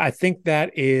 I think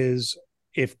that is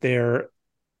if their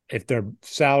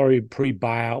salary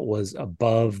pre-buyout was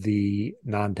above the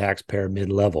non-taxpayer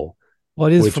mid-level. Well,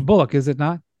 it is for Bullock, is it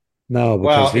not? No,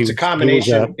 because it's a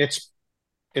combination.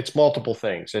 It's multiple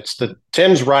things.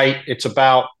 Tim's right. It's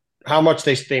about how much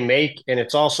they make, and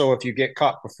it's also if you get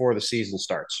cut before the season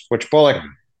starts, which Bullock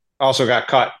also got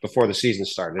cut before the season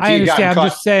started. If he had gotten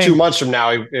cut 2 months from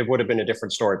now, it would have been a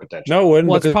different story potentially. No, it wouldn't.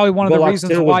 Well, it's probably one of the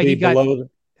reasons why he got.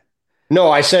 No,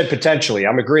 I said potentially.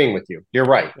 I'm agreeing with you. You're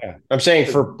right. Yeah. I'm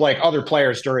saying for like other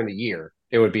players during the year,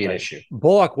 it would be an issue.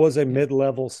 Bullock was a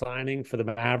mid-level signing for the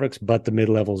Mavericks, but the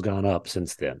mid-level's gone up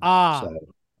since then. Right.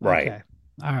 Okay.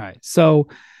 All right. So,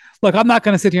 look, I'm not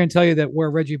going to sit here and tell you that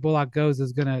where Reggie Bullock goes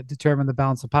is going to determine the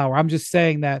balance of power. I'm just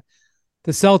saying that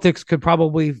the Celtics could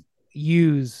probably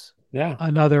use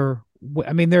another.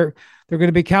 I mean, they're going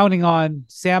to be counting on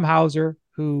Sam Hauser,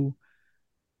 who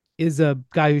is a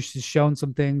guy who's shown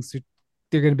some things.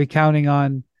 They're going to be counting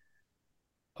on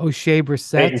O'Shea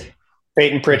Brissett.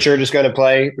 Peyton Pritchard is going to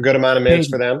play a good amount of minutes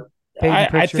for them. Peyton I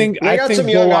Pritchard. think And they got some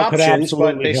young Bullock could options, but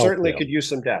absolutely they help certainly them. could use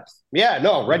some depth. Yeah,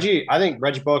 no, I think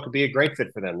Reggie Bullock could be a great fit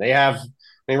for them. They have,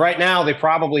 I mean, right now they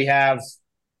probably have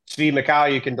Steve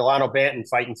McCallick and Delano Banton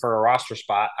fighting for a roster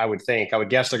spot, I would think. I would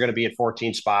guess they're going to be at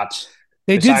 14 spots.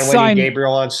 They did sign Wendy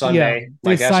Gabriel on Sunday.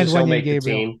 My guess is he'll make the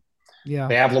team. Yeah.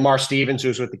 They have Lamar Stevens, who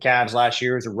was with the Cavs last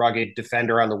year, as a rugged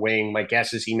defender on the wing. My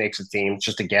guess is he makes the team. It's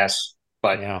just a guess.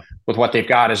 But with what they've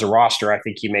got as a roster, I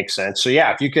think he makes sense. So,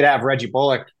 yeah, if you could have Reggie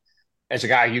Bullock as a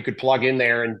guy you could plug in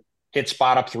there and hit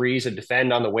spot up threes and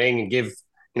defend on the wing and give,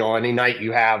 any night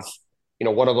you have,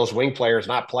 one of those wing players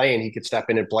not playing, he could step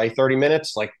in and play 30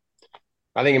 minutes. Like,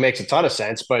 I think it makes a ton of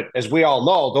sense. But as we all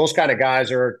know, those kind of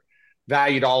guys are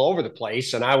valued all over the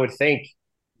place. And I would think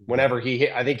whenever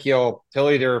I think he'll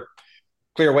either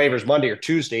clear waivers Monday or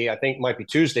Tuesday. I think it might be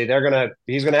Tuesday.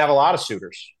 He's going to have a lot of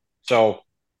suitors. So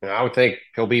I would think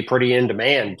he'll be pretty in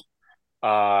demand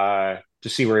to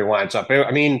see where he winds up.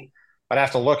 I mean, I'd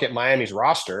have to look at Miami's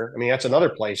roster. I mean, that's another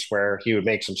place where he would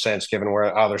make some sense given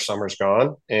where their summer's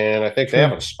gone. And I think they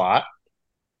have a spot.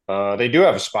 They do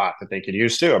have a spot that they could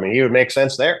use too. I mean, he would make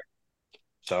sense there.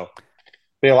 So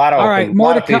be a lot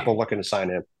of people looking to sign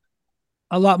him.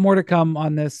 A lot more to come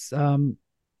on this.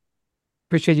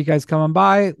 Appreciate you guys coming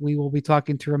by. We will be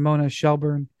talking to Ramona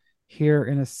Shelburne here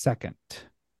in a second.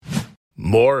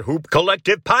 More Hoop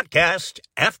Collective podcast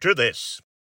after this.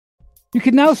 You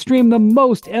can now stream the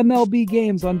most MLB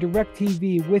games on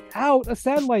DirecTV without a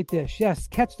satellite dish. Yes,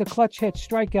 catch the clutch hits,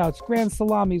 strikeouts, grand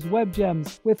salamis, web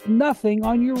gems with nothing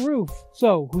on your roof.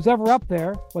 So who's ever up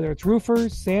there, whether it's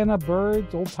roofers, Santa,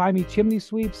 birds, old-timey chimney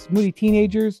sweeps, moody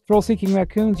teenagers, thrill-seeking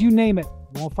raccoons, you name it.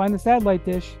 You won't find the satellite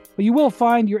dish, but you will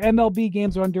find your MLB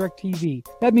games on DirecTV.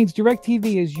 That means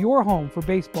DirecTV is your home for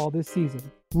baseball this season.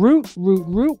 Root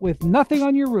with nothing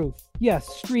on your roof. Yes,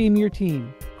 stream your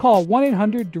team. Call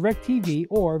 1-800-DirecTV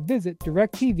or visit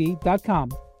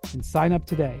directtv.com and sign up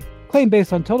today. Claim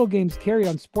based on total games carried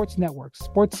on sports networks.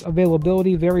 Sports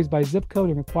availability varies by zip code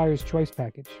and requires choice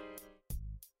package.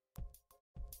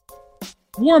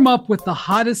 Warm up with the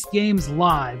hottest games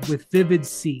live with Vivid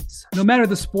Seats. No matter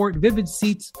the sport, Vivid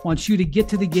Seats wants you to get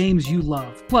to the games you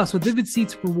love. Plus, with Vivid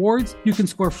Seats rewards, you can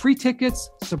score free tickets,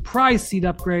 surprise seat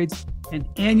upgrades, an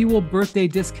annual birthday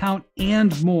discount,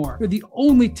 and more. They're the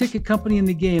only ticket company in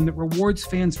the game that rewards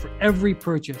fans for every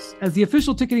purchase. As the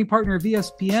official ticketing partner of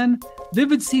ESPN,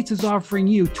 Vivid Seats is offering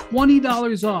you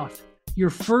 $20 off your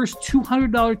first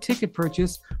 $200 ticket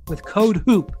purchase with code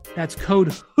HOOP. That's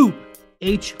code HOOP.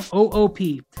 HOOP.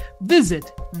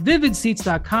 Visit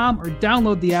vividseats.com or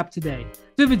download the app today.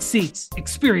 Vivid Seats.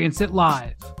 Experience it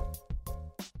live.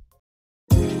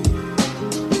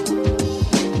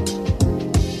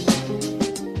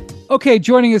 Okay,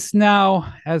 joining us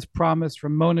now, as promised,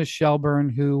 Ramona Shelburne,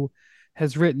 who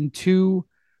has written 2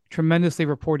 tremendously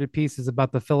reported pieces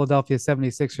about the Philadelphia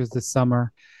 76ers this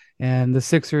summer. And the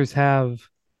Sixers have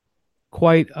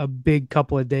quite a big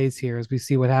couple of days here as we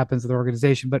see what happens with the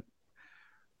organization. But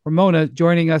Ramona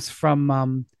joining us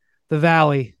from the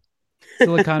Valley,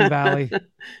 Silicon Valley.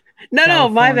 No,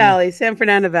 my Valley, San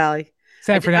Fernando Valley.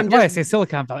 San Fernando. Why did I say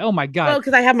Silicon Valley? Oh my God! Well,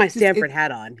 because I have my Stanford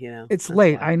hat on. It's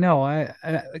late. Why. I know.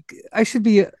 I should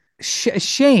be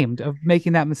ashamed of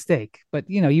making that mistake. But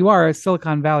you are a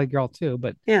Silicon Valley girl too.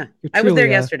 But yeah, I was there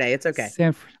yesterday. It's okay.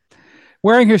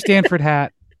 Wearing her Stanford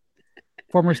hat,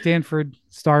 former Stanford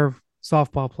star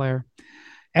softball player.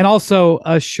 And also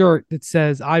a shirt that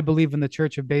says, "I believe in the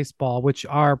Church of Baseball," which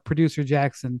our producer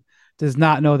Jackson does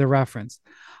not know the reference.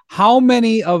 How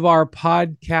many of our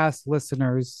podcast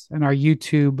listeners and our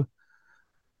YouTube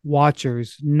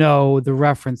watchers know the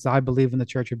reference, "I believe in the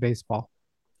Church of Baseball"?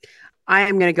 I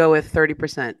am going to go with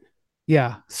 30%.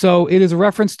 Yeah. So it is a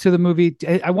reference to the movie.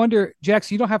 I wonder,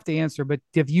 Jackson, you don't have to answer, but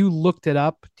have you looked it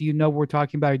up? Do you know what we're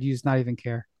talking about, or do you just not even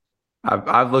care?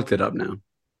 I've looked it up now.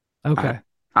 Okay.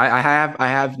 I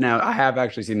have now. I have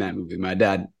actually seen that movie. My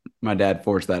dad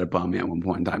forced that upon me at one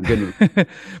point in time. Good movie.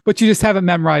 But you just haven't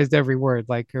memorized every word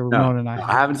like Ramona and I.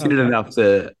 I haven't seen it enough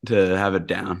to have it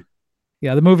down.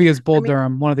 Yeah, the movie is Bull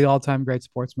Durham, one of the all-time great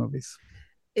sports movies.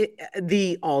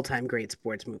 The all-time great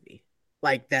sports movie.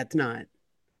 Like that's not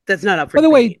up for By the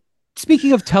way,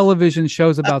 speaking of television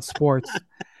shows about sports,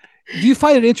 do you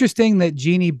find it interesting that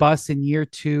Jeannie Buss in year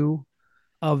 2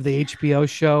 of the HBO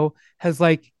show has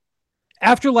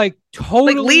after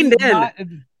totally leaned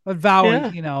in,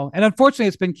 avowing, and unfortunately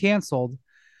it's been canceled,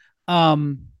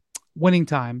 Winning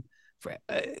Time.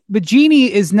 But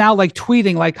Jeannie is now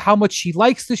tweeting how much she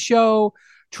likes the show,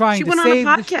 trying to save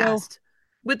the show.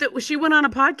 She went on a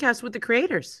podcast with the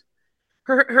creators.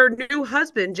 Her new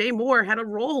husband, Jay Moore, had a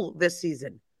role this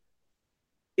season.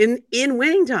 in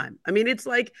winning time. I mean, it's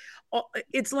like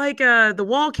the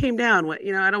wall came down.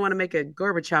 I don't want to make a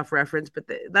Gorbachev reference, but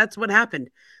that's what happened.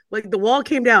 Like the wall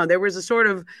came down. There was a sort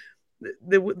of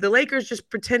the Lakers just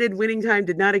pretended winning time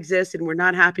did not exist and were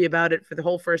not happy about it for the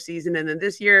whole first season. And then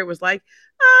this year it was like,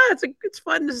 it's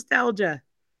fun nostalgia.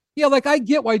 Yeah, like I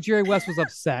get why Jerry West was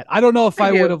upset. I don't know if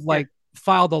I would have like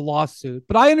filed a lawsuit,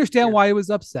 but I understand why he was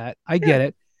upset. I get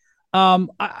it.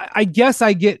 I guess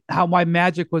I get how my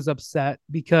Magic was upset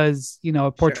because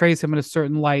it portrays him in a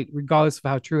certain light, regardless of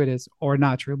how true it is or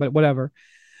not true, but whatever.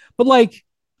 But like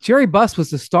Jerry Buss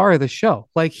was the star of the show.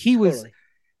 Like he was,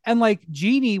 and like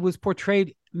Jeannie was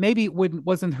portrayed, maybe it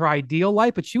wasn't her ideal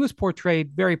light, but she was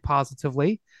portrayed very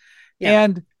positively. Yeah.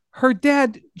 And her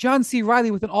dad, John C.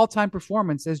 Reilly, with an all-time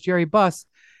performance as Jerry Buss,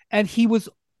 and he was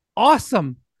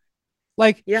awesome.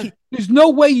 Like there's no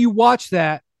way you watch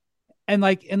that. And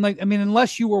I mean,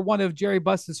 unless you were one of Jerry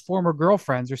Buss's former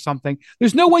girlfriends or something,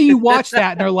 there's no way you watch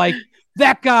that and are like,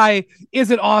 that guy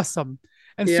isn't awesome.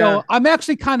 And so I'm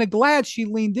actually kind of glad she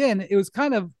leaned in. It was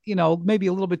kind of, maybe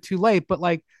a little bit too late, but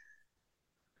like,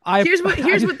 here's what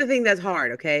the thing that's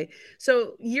hard. Okay.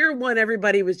 So year one,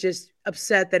 everybody was just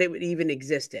upset that it even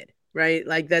existed, right?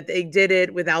 Like that they did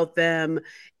it without them.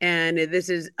 And this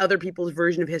is other people's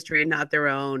version of history and not their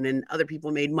own. And other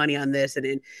people made money on this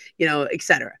and et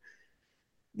cetera.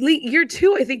 Year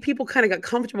two, I think people kind of got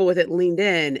comfortable with it, leaned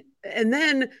in. And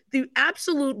then the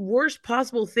absolute worst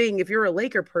possible thing, if you're a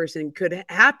Laker person, could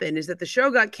happen is that the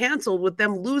show got canceled with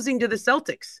them losing to the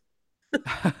Celtics.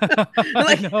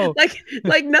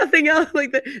 like nothing else.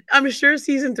 I'm sure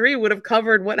season 3 would have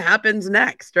covered what happens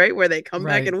next, right? Where they come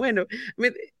back and win. I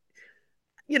mean,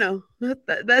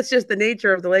 that's just the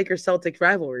nature of the Lakers Celtics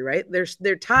rivalry, right?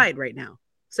 They're tied right now,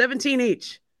 17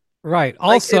 each. Right.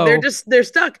 Also, they're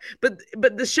stuck, but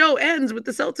the show ends with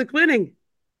the Celtics winning.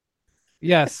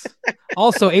 Yes.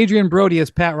 Also, Adrian Brody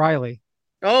is Pat Riley.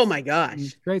 Oh my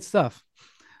gosh. Great stuff.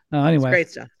 Anyway. It's great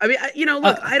stuff. I mean,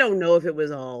 look, I don't know if it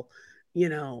was all,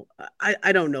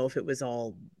 I don't know if it was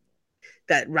all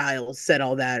that Riles said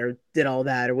all that or did all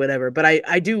that or whatever, but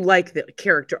I do like the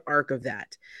character arc of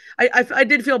that. I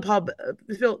did feel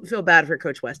bad for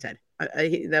Coach Westhead.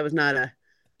 That was not a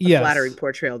flattering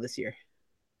portrayal this year.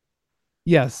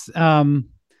 Yes.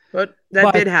 But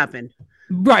that did happen.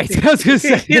 Right. I was going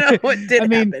to say, what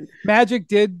did happen? Magic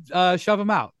did shove him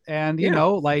out. And,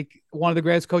 like one of the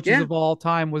greatest coaches of all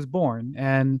time was born.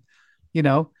 And,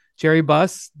 Jerry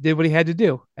Buss did what he had to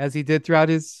do, as he did throughout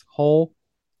his whole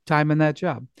time in that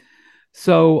job.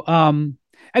 So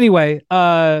anyway,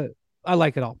 I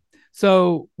like it all.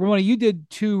 So Ramona, you did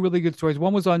 2 really good stories.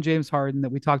 One was on James Harden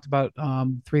that we talked about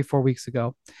 3-4 weeks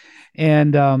ago.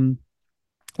 And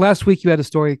last week, you had a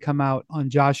story come out on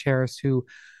Josh Harris, who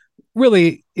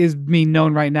really is being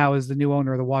known right now as the new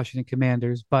owner of the Washington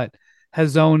Commanders, but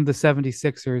has owned the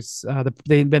 76ers.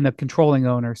 They've been the controlling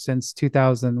owner since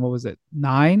 2000. What was it?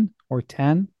 9 or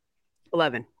 10?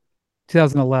 11.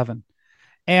 2011.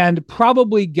 And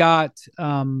probably got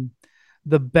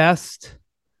the best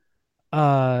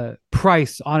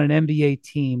price on an NBA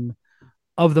team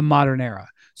of the modern era.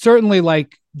 Certainly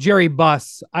like Jerry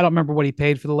Buss. I don't remember what he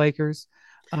paid for the Lakers.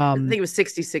 I think it was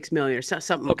 $66 million or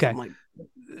something. Okay. Something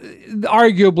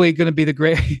arguably going to be the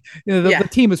great, the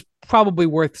team is probably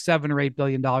worth $7 or $8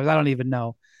 billion. I don't even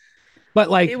know. But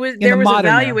like there was a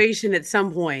valuation at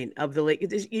some point of the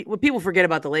Lakers. What people forget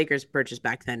about the Lakers purchase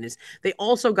back then is they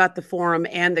also got the Forum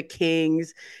and the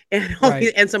Kings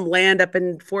and some land up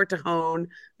in Fort Tejon.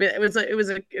 It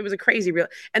was a crazy real.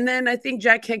 And then I think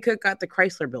Jack Kent Cooke got the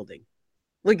Chrysler Building.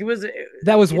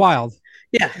 That was wild.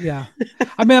 Yeah.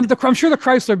 I mean, I'm sure the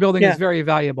Chrysler Building is very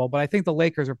valuable, but I think the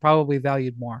Lakers are probably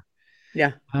valued more.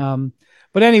 Yeah.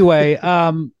 But anyway,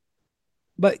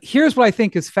 but here's what I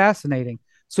think is fascinating.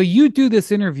 So you do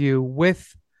this interview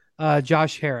with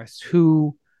Josh Harris,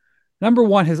 who, number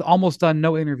one, has almost done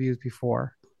no interviews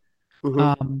before.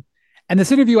 Mm-hmm. And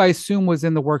this interview, I assume, was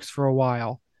in the works for a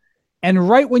while. And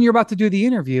right when you're about to do the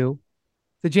interview,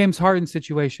 the James Harden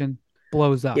situation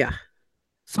blows up. Yeah.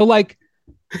 So like,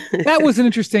 that was an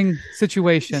interesting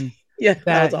situation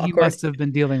that you must have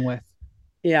been dealing with.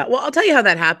 Yeah. Well, I'll tell you how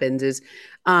that happens is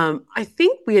I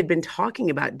think we had been talking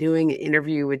about doing an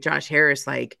interview with Josh Harris,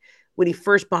 like when he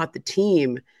first bought the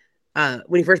team,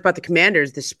 when he first bought the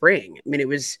Commanders this spring. I mean, it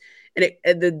was, and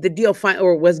the deal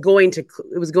was going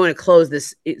to close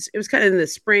this. It was kind of in the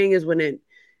spring is when it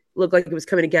looked like it was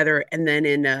coming together. And then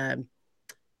in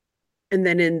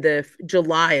the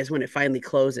July is when it finally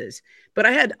closes. But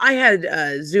I had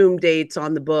Zoom dates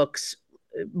on the books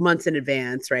months in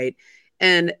advance, right?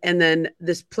 And then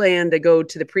this plan to go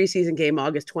to the preseason game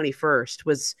August 21st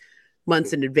was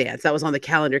months in advance. That was on the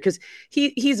calendar because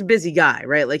he's a busy guy,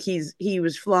 right? Like he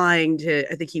was flying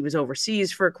to, I think he was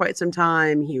overseas for quite some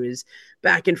time. He was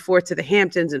back and forth to the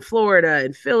Hamptons and Florida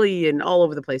and Philly and all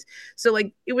over the place. So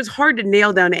like it was hard to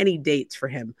nail down any dates for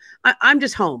him. I'm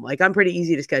just home. Like I'm pretty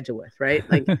easy to schedule with, right?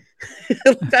 Like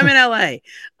I'm in LA.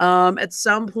 At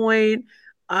some point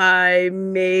I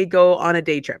may go on a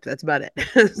day trip. That's about it.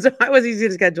 So I was easy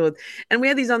to schedule with. And we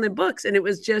had these on the books and it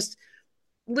was just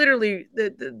literally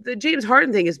the James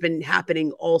Harden thing has been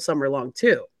happening all summer long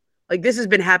too. Like this has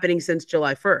been happening since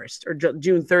July 1st or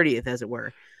June 30th, as it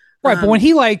were. Right. But when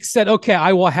he like said, okay,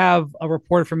 I will have a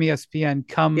reporter from ESPN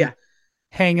come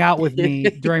hang out with me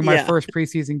during my first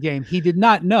preseason game, he did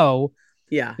not know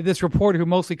that this reporter who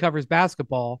mostly covers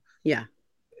basketball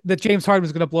that James Harden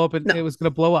was going to blow up and it was going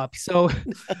to blow up. So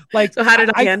like, so how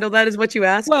did I handle that is what you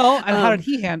asked? Well, and how did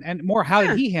he how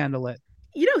did he handle it?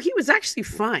 You know, he was actually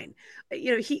fine.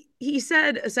 You know, he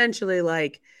said essentially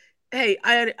like, hey,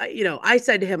 I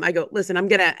said to him, I go, listen, I'm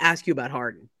going to ask you about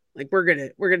Harden. Like we're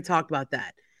going to talk about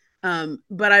that.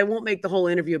 But I won't make the whole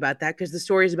interview about that because the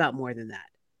story is about more than that.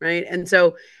 Right. And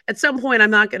so at some point, I'm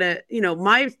not going to,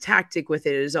 my tactic with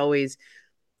it is always,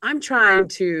 I'm trying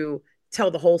to tell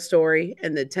the whole story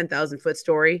and the 10,000 foot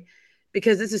story,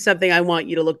 because this is something I want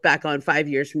you to look back on 5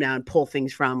 years from now and pull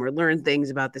things from, or learn things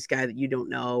about this guy that you don't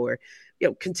know, or,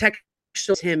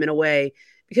 contextualize him in a way,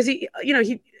 because we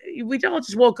all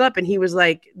just woke up and he was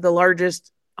like the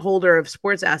largest holder of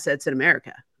sports assets in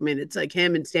America. I mean, it's like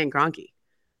him and Stan Kroenke,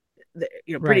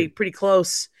 pretty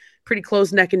close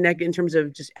neck and neck in terms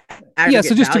of just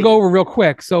so just to go over real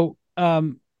quick. So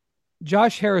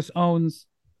Josh Harris owns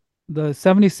the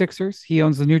 76ers. He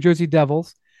owns the New Jersey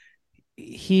Devils.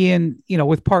 He and,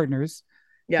 with partners,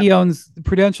 he owns the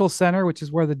Prudential Center, which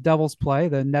is where the Devils play.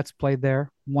 The Nets played there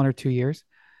 1 or 2 years.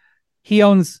 He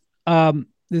owns,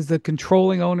 is the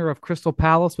controlling owner of Crystal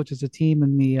Palace, which is a team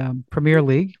in the Premier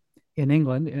League in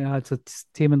England. It's a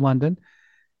team in London.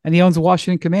 And he owns the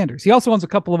Washington Commanders. He also owns a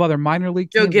couple of other minor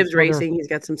league teams. Joe Gibbs Racing, he's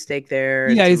got some stake there.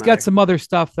 Yeah, he's got some other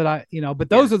stuff that but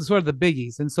those are sort of the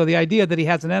biggies. And so the idea that he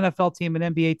has an NFL team, an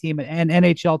NBA team, an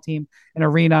NHL team, an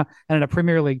arena, and a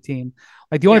Premier League team.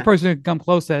 Like the only person who can come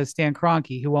close to that is Stan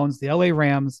Kroenke, who owns the LA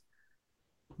Rams,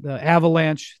 the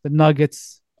Avalanche, the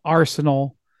Nuggets,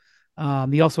 Arsenal.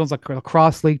 He also owns like a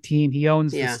lacrosse league team. He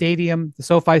owns the stadium, the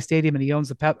SoFi Stadium, and he owns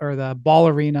the Ball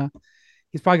Arena.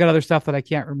 He's probably got other stuff that I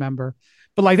can't remember.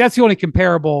 But like that's the only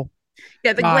comparable.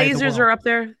 Yeah, the Glazers are up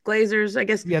there. Glazers, I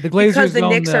guess. Yeah, the Glazers. Because the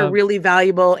Knicks are really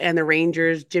valuable, and the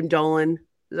Rangers, Jim Dolan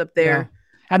is up there.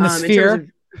 Yeah. And the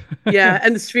Sphere.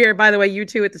 And the Sphere. By the way, you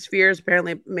two at the Sphere is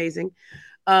apparently amazing.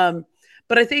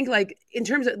 But I think like in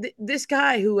terms of this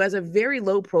guy who has a very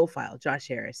low profile, Josh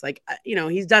Harris, like,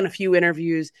 he's done a few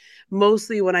interviews,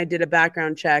 mostly when I did a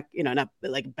background check, not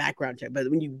like a background check, but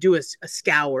when you do a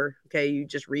scour, okay, you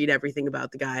just read everything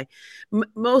about the guy.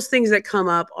 Most things that come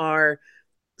up are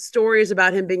stories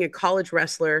about him being a college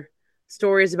wrestler,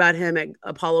 stories about him at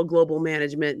Apollo Global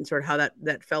Management and sort of how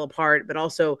that fell apart, but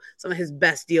also some of his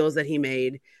best deals that he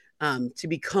made to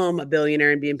become a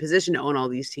billionaire and be in position to own all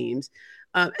these teams.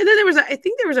 And then I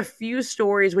think there was a few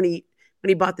stories when he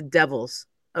bought the Devils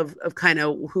of kind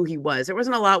of who he was. There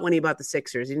wasn't a lot when he bought the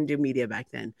Sixers. He didn't do media back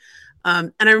then.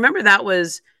 And I remember that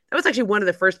was actually one of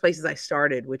the first places I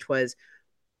started, which was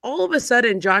all of a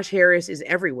sudden Josh Harris is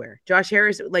everywhere. Josh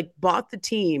Harris like bought the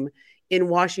team in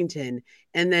Washington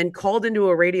and then called into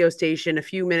a radio station a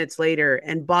few minutes later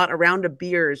and bought a round of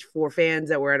beers for fans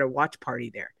that were at a watch party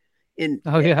there.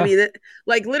 I mean,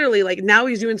 like literally, like now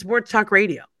he's doing sports talk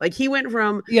radio. Like he went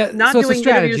from not doing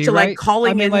interviews to like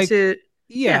calling into.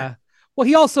 Well,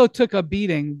 he also took a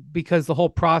beating because the whole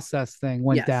process thing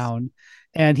went down,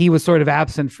 and he was sort of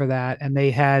absent for that. And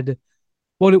they had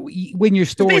when your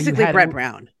story basically Brett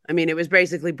Brown. I mean, it was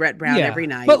basically Brett Brown every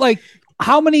night. But like,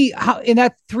 how in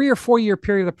that 3 or 4 year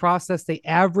period of the process they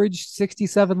averaged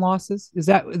 67 losses? Is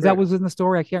that was in the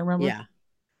story? I can't remember.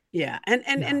 Yeah. And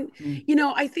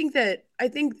I think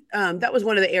that was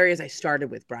one of the areas I started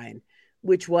with, Brian,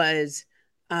 which was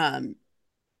the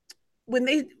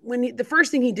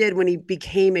first thing he did when he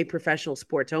became a professional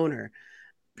sports owner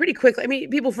pretty quickly. I mean,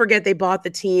 people forget they bought the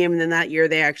team, and then that year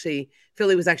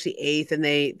Philly was actually 8th, and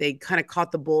they kind of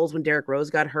caught the Bulls when Derrick Rose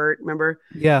got hurt, remember?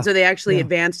 Yeah. So they actually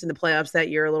advanced in the playoffs that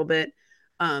year a little bit.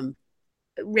 Ran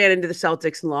into the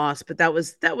Celtics and lost, but that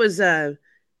was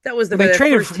they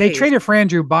traded for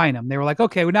Andrew Bynum. They were like,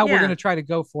 okay, well, now we're going to try to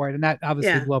go for it. And that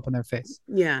obviously blew up in their face.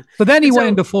 Yeah. So then he went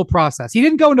into full process. He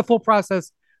didn't go into full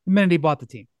process the minute he bought the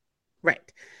team. Right.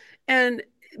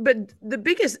 But the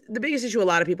biggest issue a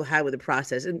lot of people had with the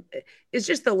process is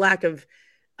just the lack of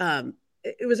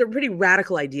it was a pretty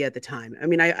radical idea at the time. I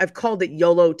mean, I've called it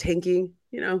YOLO tanking,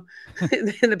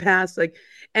 in the past, like,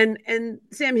 and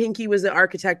Sam Hinkie was the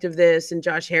architect of this, and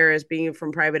Josh Harris being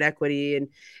from private equity,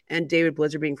 and David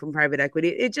Blitzer being from private equity.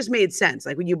 It just made sense.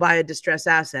 Like when you buy a distressed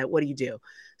asset, what do?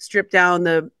 Strip down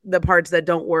the parts that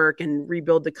don't work and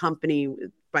rebuild the company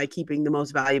by keeping the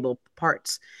most valuable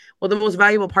parts. Well, the most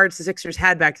valuable parts the Sixers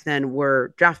had back then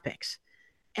were draft picks,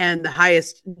 and the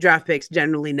highest draft picks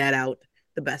generally net out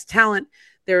the best talent.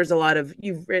 There's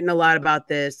you've written a lot about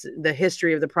this, the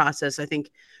history of the process. I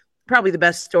think probably the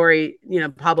best story,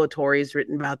 Pablo Torre's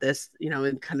written about this,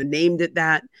 and kind of named it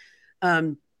that.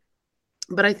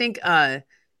 But I think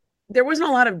there wasn't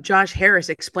a lot of Josh Harris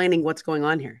explaining what's going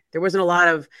on here. There wasn't a lot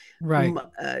of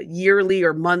yearly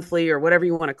or monthly or whatever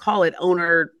you want to call it,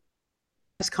 owner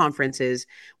conferences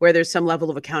where there's some level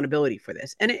of accountability for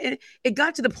this. And it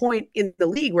got to the point in the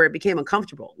league where it became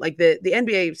uncomfortable. Like the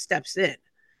NBA steps in.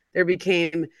 There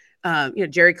became,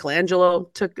 Jerry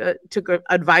Colangelo took an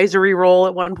advisory role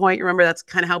at one point. Remember, that's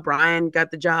kind of how Brian got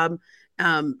the job,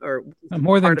 or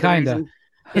more than kind of.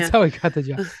 That's how he got the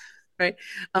job, right?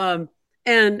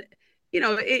 And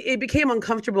it became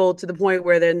uncomfortable to the point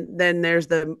where then there's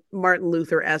the Martin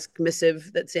Luther-esque missive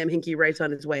that Sam Hinkie writes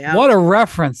on his way out. What a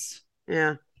reference!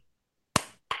 Yeah,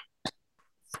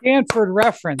 Stanford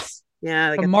reference.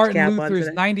 Yeah, the Martin Luther's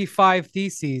 95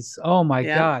 Theses. Oh my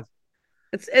God.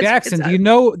 Jackson, do you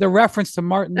know the reference to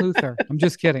Martin Luther? I'm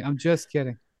just kidding.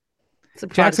 Jackson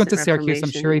went to Syracuse.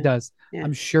 I'm sure he does. Yeah.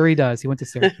 I'm sure he does. He went to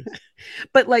Syracuse.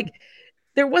 But like,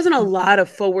 there wasn't a lot of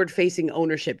forward-facing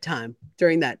ownership time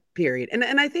during that period, and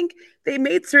I think they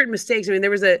made certain mistakes. I mean,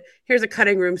 here's a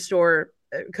cutting room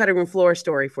floor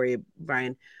story for you,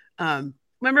 Brian.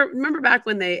 Remember back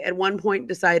when they at one point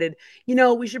decided,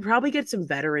 we should probably get some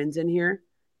veterans in here,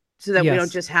 so that we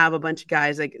don't just have a bunch of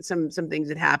guys, like some things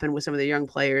that happen with some of the young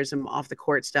players, some off the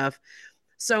court stuff.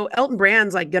 So Elton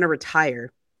Brand's like going to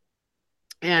retire,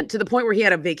 and to the point where he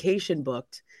had a vacation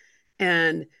booked,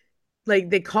 and like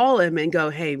they call him and go,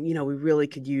 hey, we really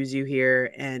could use you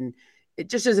here. And it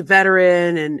just as a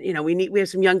veteran, and we have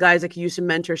some young guys that could use some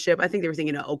mentorship. I think they were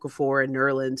thinking of Okafor and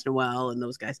Nerlens Noel and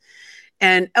those guys.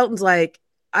 And Elton's like,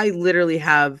 I literally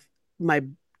have my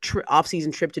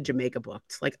off-season trip to Jamaica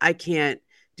booked. Like, I can't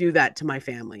do that to my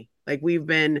family. Like, we've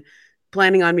been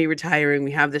planning on me retiring.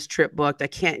 We have this trip booked. I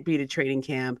can't be to training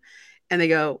camp. And they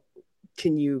go,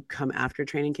 can you come after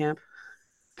training camp?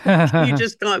 Can you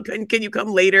just come? Can you come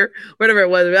later? Whatever it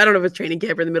was. I don't know if it's training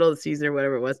camp or in the middle of the season or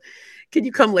whatever it was. Can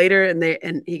you come later?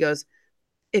 And he goes,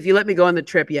 if you let me go on the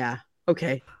trip, yeah,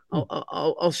 okay.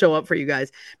 I'll show up for you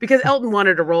guys, because Elton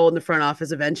wanted to roll in the front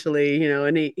office eventually,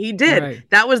 and he did. Right.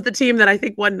 That was the team that I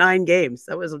think won 9 games.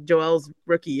 That was Joel's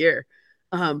rookie year.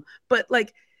 But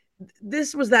like,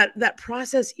 this was that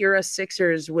process era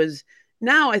Sixers was.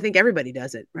 Now I think everybody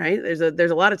does it, right? There's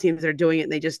a lot of teams that are doing it,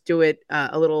 and they just do it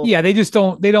a little. Yeah, they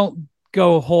don't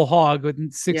go whole hog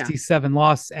with 67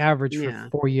 loss average for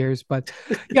 4 years. But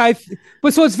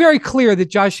but so it's very clear that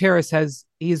Josh Harris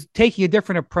he's taking a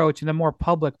different approach and a more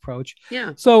public approach.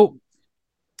 Yeah. So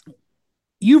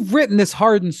you've written this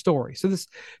Harden story. So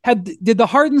the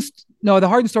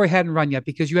Harden story hadn't run yet,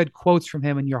 because you had quotes from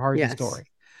him in your Harden story.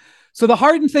 So the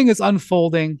Harden thing is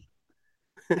unfolding.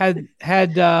 Had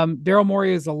Daryl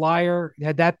Morey as a liar?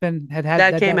 Had that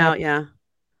came out? Yeah.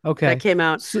 Okay. That came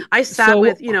out. I sat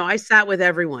with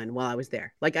everyone while I was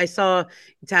there. Like, I saw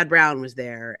Tad Brown was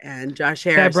there, and Josh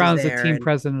Harris. Tad Brown's the team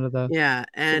president of the. Yeah,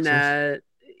 and no,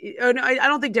 I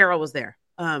don't think Daryl was there.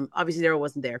 Obviously Daryl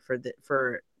wasn't there for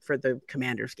the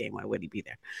Commanders game. Why would he be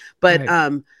there? But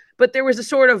right. But there was a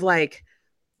sort of like,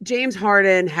 James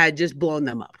Harden had just blown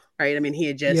them up, right? I mean, he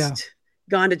had just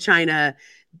gone to China,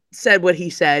 said what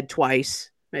he said twice,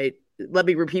 right? Let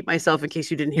me repeat myself in case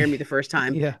you didn't hear me the first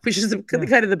time, which is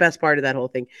kind of the best part of that whole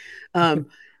thing. And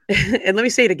let me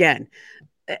say it again.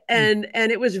 And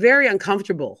it was very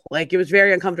uncomfortable. Like, it was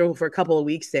very uncomfortable for a couple of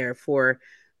weeks there for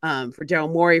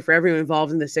Daryl Morey, for everyone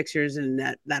involved in the Sixers, and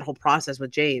that whole process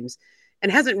with James,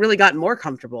 and hasn't really gotten more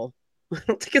comfortable. I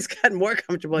don't think it's gotten more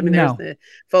comfortable. I mean, there's the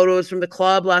photos from the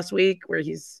club last week where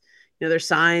he's, there's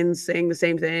signs saying the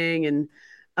same thing.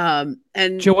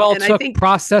 And Joel took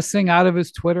processing out of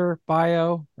his Twitter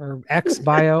bio or X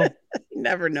bio. You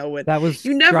never know what that was.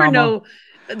 You never know.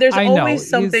 There's always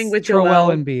something with Joel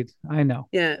Embiid. I know.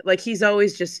 Yeah, like he's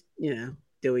always just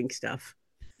doing stuff,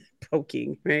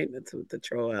 poking. Right, that's what the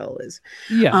Joel is.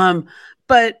 Yeah.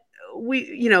 But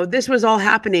this was all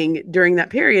happening during that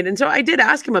period, and so I did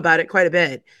ask him about it quite a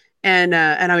bit, and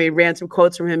I ran some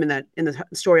quotes from him in the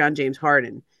story on James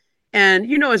Harden,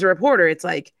 and as a reporter, it's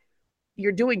like,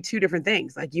 you're doing two different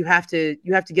things. Like, you have to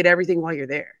get everything while you're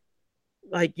there.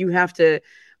 Like you have to,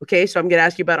 okay, so I'm going to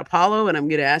ask you about Apollo, and I'm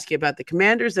going to ask you about the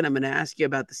Commanders, and I'm going to ask you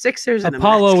about the Sixers, and I'm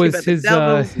going to ask Apollo you is about the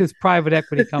Devils. his private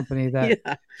equity company that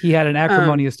Yeah. he had an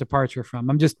acrimonious departure from.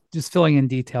 I'm just filling in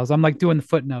details. I'm like doing the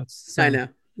footnotes. So. I know.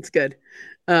 It's good.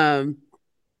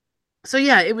 So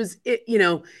yeah,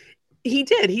 he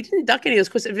didn't duck any of those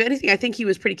questions. If anything, I think he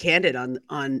was pretty candid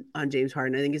on James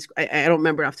Harden. I think I don't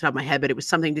remember off the top of my head, but it was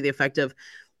something to the effect of,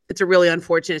 it's a really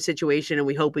unfortunate situation, and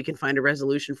we hope we can find a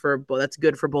resolution that's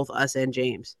good for both us and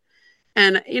James.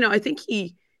 And I think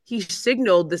he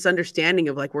signaled this understanding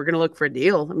of like, we're going to look for a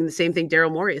deal. I mean, the same thing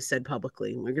Daryl Morey has said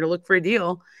publicly. We're going to look for a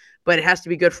deal, but it has to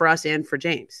be good for us and for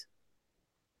James.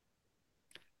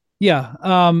 Yeah.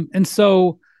 And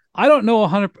so I don't know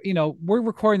 100, we're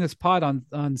recording this pod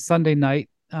on Sunday night.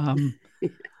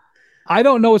 I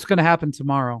don't know what's going to happen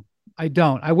tomorrow. I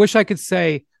don't. I wish I could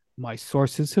say my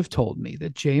sources have told me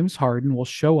that James Harden will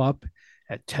show up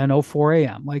at 10:04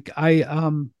 a.m. Like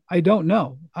I don't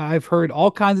know. I've heard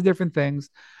all kinds of different things.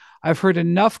 I've heard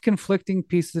enough conflicting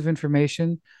pieces of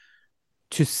information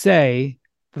to say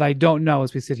that I don't know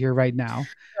as we sit here right now.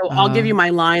 So I'll give you my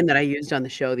line that I used on the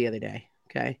show the other day.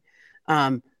 Okay.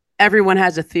 Everyone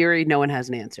has a theory. No one has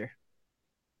an answer.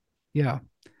 Yeah.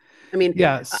 I mean,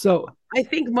 yeah. So I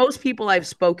think most people I've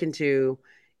spoken to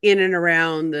in and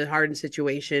around the Harden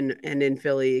situation and in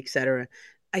Philly, et cetera,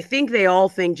 I think they all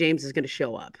think James is going to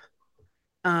show up.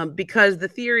 Because the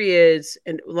theory is,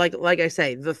 and like I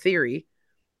say, the theory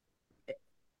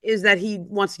is that he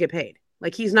wants to get paid.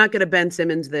 Like he's not going to Ben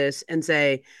Simmons this and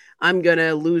say, I'm going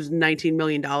to lose $19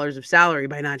 million of salary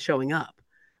by not showing up.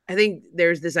 I think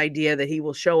there's this idea that he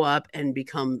will show up and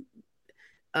become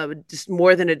just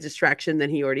more than a distraction than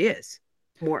he already is.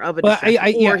 More of a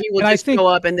distraction. Or he will just show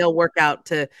up and they'll work out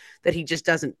that he just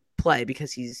doesn't play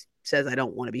because he says, I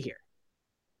don't want to be here.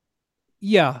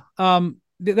 Yeah.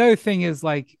 The other thing is,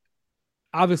 like,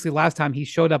 obviously last time he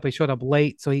showed up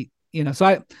late. So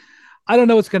so I don't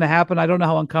know what's going to happen. I don't know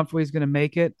how uncomfortable he's going to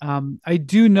make it. I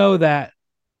do know that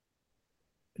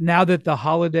now that the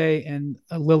Holiday and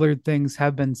Lillard things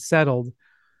have been settled,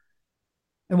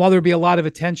 and while there'll be a lot of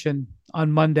attention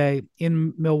on Monday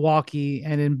in Milwaukee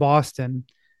and in Boston,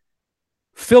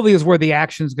 Philly is where the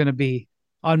action is going to be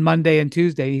on Monday and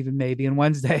Tuesday, even maybe, and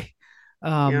Wednesday.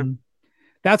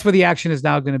 That's where the action is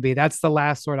now going to be. That's the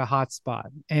last sort of hot spot.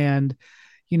 And,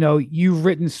 you've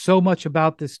written so much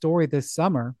about this story this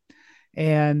summer,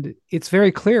 and it's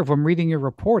very clear from reading your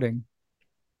reporting.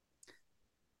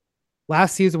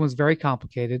 Last season was very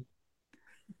complicated.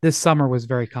 This summer was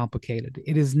very complicated.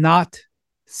 It is not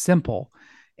simple.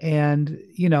 And,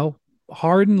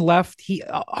 Harden left.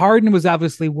 Harden was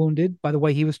obviously wounded by the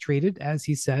way he was treated, as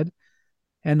he said,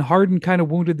 and Harden kind of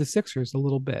wounded the Sixers a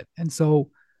little bit. And so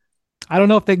I don't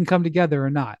know if they can come together or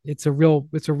not. It's a real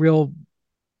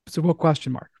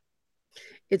question mark.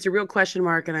 It's a real question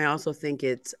mark. And I also think I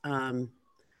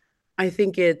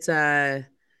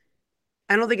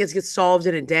don't think it gets solved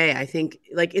in a day. I think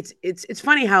like it's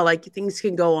funny how like things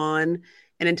can go on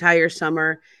an entire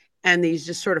summer and these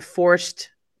just sort of forced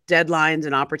deadlines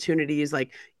and opportunities.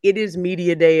 Like it is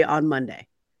media day on Monday.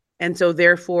 And so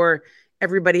therefore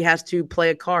everybody has to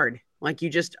play a card. Like you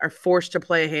just are forced to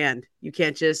play a hand. You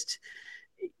can't just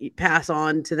pass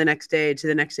on to the next day, to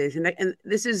the next day. And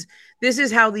this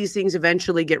is how these things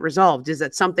eventually get resolved, is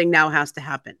that something now has to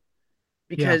happen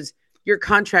because your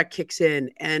contract kicks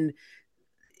in and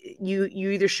you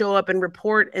either show up and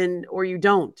report or you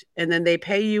don't, and then they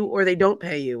pay you or they don't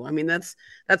pay you. I mean, that's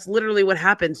literally what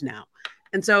happens now.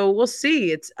 And so we'll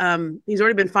see. It's he's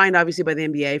already been fined obviously by the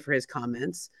NBA for his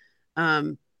comments.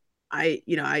 I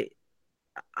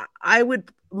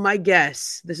would, my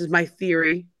guess, this is my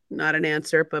theory, not an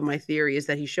answer, but my theory is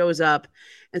that he shows up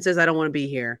and says, I don't want to be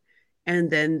here. And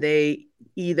then they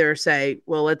either say,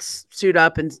 well, let's suit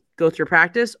up and go through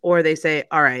practice, or they say,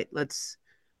 all right, why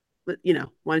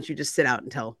don't you just sit out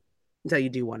until you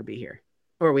do want to be here,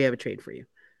 or we have a trade for you.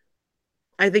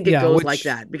 I think it goes like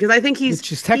that because I think he's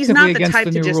not the type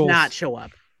to just rules. Not show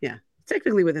up. Yeah.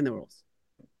 Technically within the rules.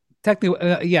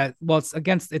 Technically, well, it's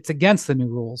against the new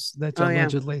rules that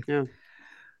allegedly. Yeah.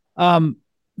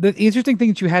 The interesting thing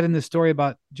that you had in this story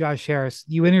about Josh Harris,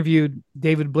 you interviewed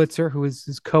David Blitzer, who is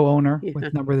his co-owner with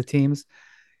a number of the teams,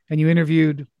 and you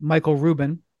interviewed Michael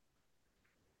Rubin,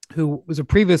 who was a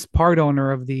previous part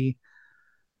owner of the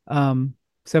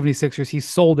 76ers. He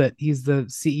sold it. He's the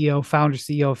founder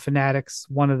CEO of Fanatics,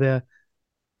 one of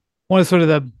sort of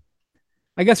the,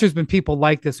 I guess there's been people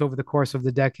like this over the course of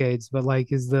the decades, but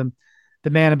like is the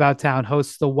man about town,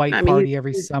 hosts the white party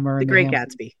every summer. The Great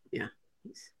Gatsby. Yeah.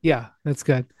 Yeah, that's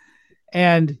good.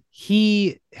 And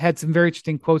he had some very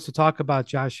interesting quotes to talk about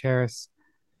Josh Harris.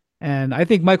 And I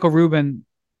think Michael Rubin,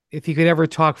 if he could ever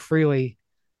talk freely,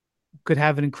 could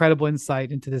have an incredible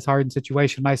insight into this Harden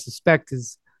situation. I suspect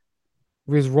his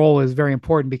role is very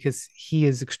important because he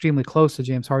is extremely close to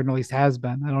James Harden, at least has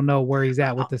been. I don't know where he's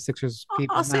at with the Sixers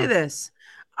people I'll say now. this.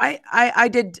 I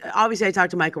did obviously I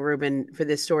talked to Michael Rubin for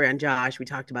this story on Josh. We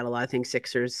talked about a lot of things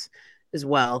Sixers as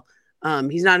well.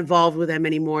 He's not involved with them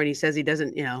anymore, and he says he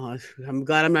doesn't. I'm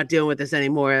glad I'm not dealing with this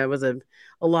anymore. It was a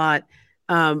lot,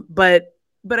 but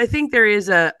I think there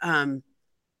is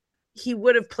he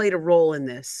would have played a role in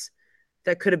this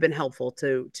that could have been helpful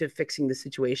to fixing the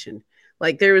situation.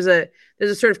 Like there's a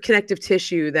sort of connective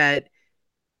tissue that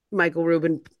Michael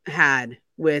Rubin had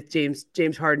with James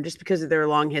Harden just because of their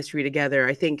long history together.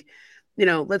 I think,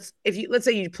 let's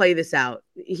say you play this out.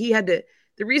 The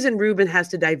reason Rubin has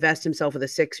to divest himself of the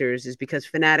Sixers is because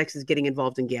Fanatics is getting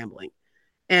involved in gambling.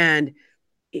 And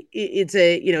it's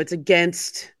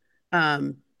against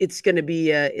it's going to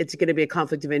be a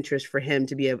conflict of interest for him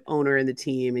to be an owner in the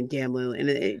team and gambling, and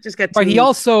it just got too. But he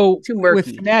also, too murky.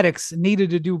 With Fanatics,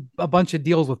 needed to do a bunch of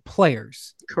deals with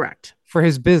players. Correct. For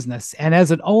his business, and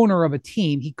as an owner of a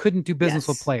team, he couldn't do business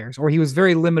with players, or he was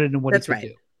very limited in what he could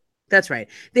do. That's right.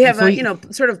 They have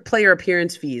sort of player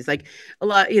appearance fees, like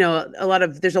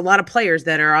there's a lot of players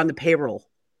that are on the payroll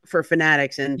for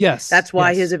Fanatics, and that's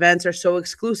why his events are so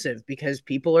exclusive because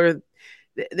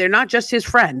they're not just his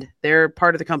friend; they're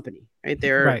part of the company, right?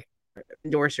 They're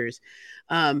endorsers,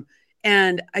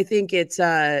 and I think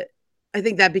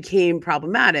that became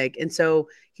problematic, and so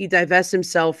he divests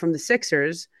himself from the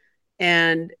Sixers.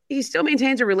 And he still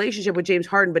maintains a relationship with James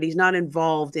Harden, but he's not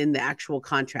involved in the actual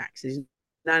contracts. He's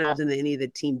not involved in any of the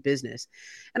team business.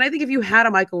 And I think if you had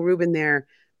a Michael Rubin there,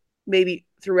 maybe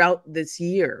throughout this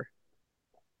year,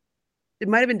 it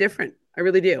might have been different. I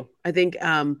really do. I think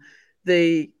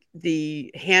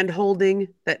the hand holding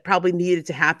that probably needed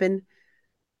to happen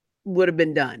would have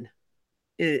been done.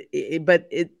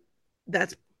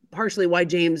 That's partially why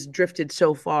James drifted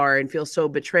so far and feels so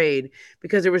betrayed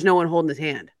because there was no one holding his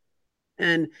hand.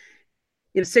 And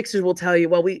Sixers will tell you,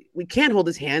 well, we can't hold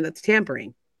his hand. That's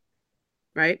tampering,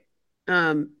 right?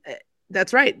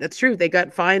 That's right. That's true. They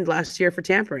got fined last year for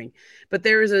tampering, but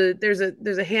there's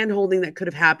a hand holding that could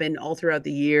have happened all throughout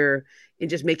the year in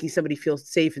just making somebody feel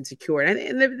safe and secure.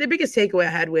 And the biggest takeaway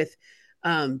I had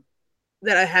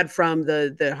that I had from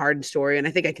the Harden story, and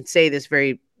I think I can say this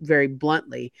very, very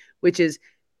bluntly, which is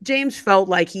James felt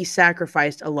like he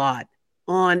sacrificed a lot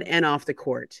on and off the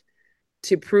court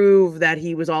to prove that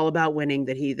he was all about winning,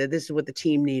 that this is what the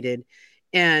team needed.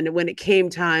 And when it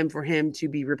came time for him to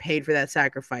be repaid for that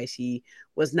sacrifice, he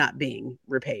was not being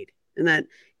repaid. And that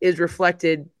is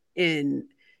reflected in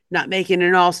not making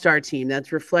an all-star team.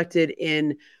 That's reflected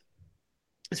in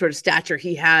sort of stature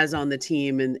he has on the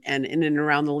team and in and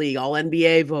around the league, all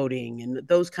NBA voting and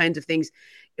those kinds of things.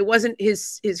 It wasn't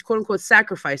his quote unquote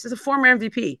sacrifice. It's a former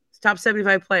MVP, top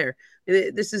 75 player.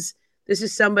 This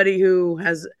is somebody who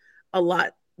has a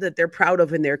lot that they're proud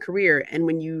of in their career. And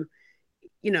when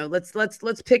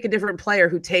let's pick a different player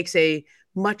who takes a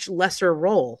much lesser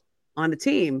role on a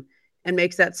team and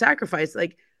makes that sacrifice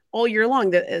like all year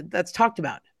long. That's talked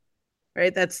about,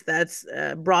 right? That's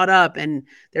brought up, and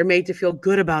they're made to feel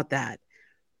good about that.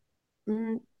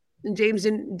 And James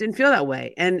didn't feel that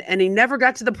way, and he never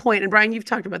got to the point. And Brian, you've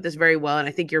talked about this very well, and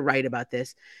I think you're right about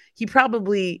this. He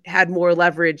probably had more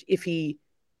leverage if he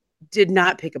did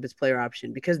not pick up his player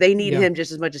option because they need him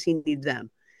just as much as he needs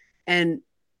them. And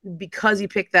because he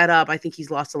picked that up, I think he's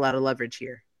lost a lot of leverage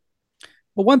here.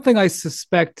 Well, one thing I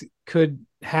suspect could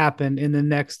happen in the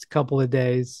next couple of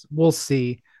days, we'll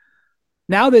see.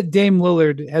 Now that Dame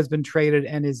Lillard has been traded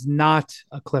and is not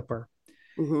a Clipper,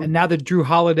 and now that Jrue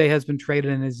Holiday has been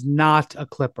traded and is not a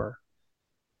Clipper,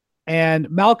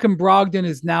 and Malcolm Brogdon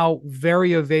is now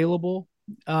very available,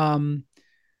 and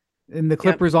the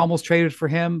Clippers almost traded for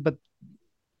him, but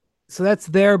so that's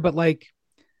there. But like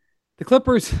the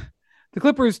Clippers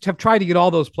have tried to get all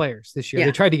those players this year.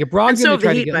 They tried to get Brogdon. So they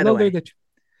tried to get Lillard.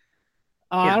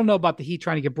 I don't know about the Heat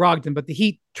trying to get Brogdon, but the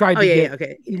Heat tried to get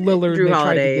Lillard. Jrue and they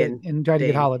Holiday tried to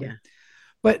get Holiday.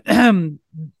 But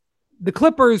the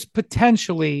Clippers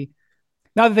potentially,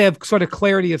 now that they have sort of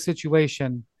clarity of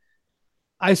situation,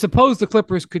 I suppose the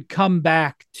Clippers could come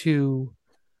back to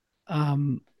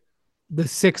the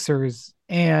Sixers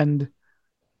and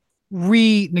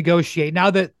renegotiate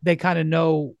now that they kind of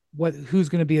know who's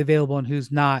going to be available and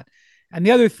who's not. And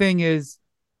the other thing is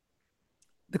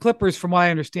the Clippers, from what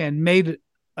I understand, made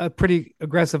a pretty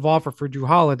aggressive offer for Jrue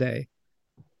Holiday.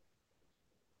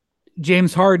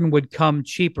 James Harden would come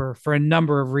cheaper for a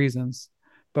number of reasons,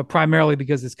 but primarily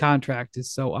because his contract is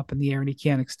so up in the air and he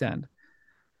can't extend.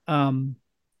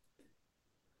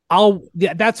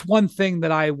 that's one thing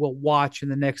that I will watch in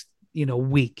the next,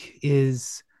 week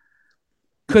is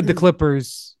could the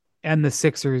Clippers and the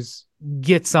Sixers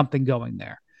get something going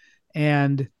there?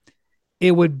 And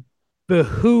it would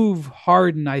behoove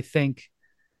Harden, I think,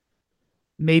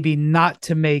 maybe not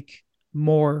to make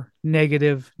more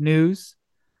negative news.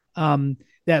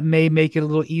 That may make it a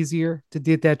little easier to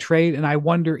get that trade. And I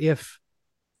wonder if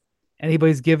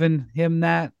anybody's given him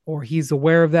that or he's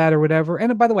aware of that or whatever.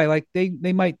 And by the way, like they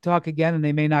might talk again and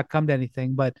they may not come to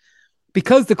anything, but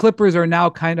because the Clippers are now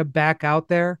kind of back out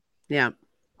there, yeah,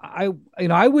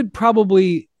 I would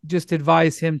probably just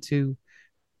advise him to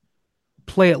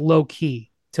play it low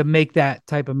key to make that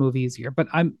type of move easier. But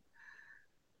I'm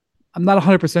not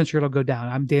 100% sure it'll go down.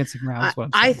 I'm dancing around. Is what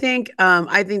I'm saying.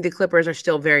 I think the Clippers are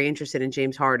still very interested in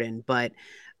James Harden, but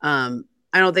I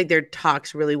don't think their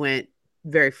talks really went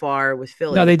very far with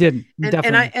Philly. No, they didn't. And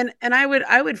Definitely. and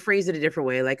I would phrase it a different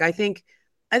way. Like I think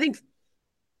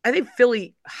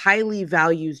Philly highly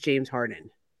values James Harden.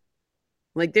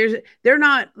 Like they're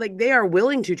not like they are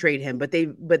willing to trade him, but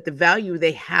the value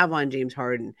they have on James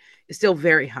Harden is still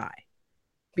very high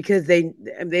because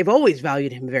they've always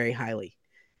valued him very highly.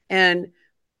 And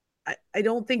I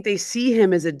don't think they see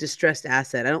him as a distressed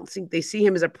asset. I don't think they see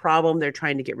him as a problem they're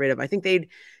trying to get rid of. I think their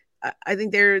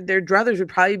druthers would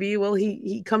probably be, well,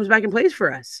 he comes back and plays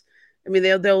for us. I mean,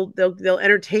 they'll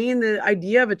entertain the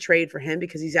idea of a trade for him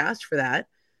because he's asked for that,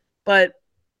 but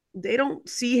they don't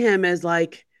see him as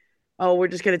like, oh, we're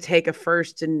just going to take a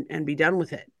first and be done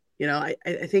with it. I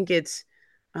think it's,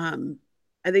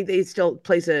 I think they still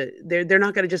place they're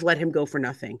not going to just let him go for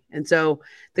nothing. And so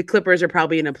the Clippers are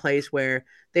probably in a place where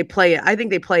they play it. I think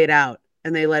they play it out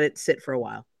and they let it sit for a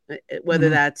while, whether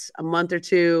that's a month or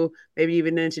two, maybe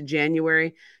even into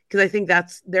January. Cause I think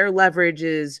that's their leverage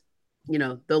is,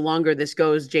 the longer this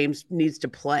goes, James needs to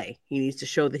play. He needs to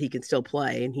show that he can still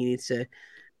play and he needs to,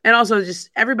 and also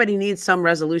just everybody needs some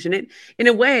resolution. In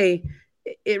a way,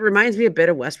 it reminds me a bit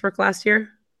of Westbrook last year,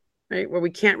 right? Where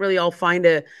we can't really all find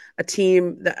a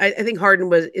team that I think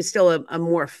Harden is still a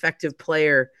more effective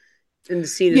player in the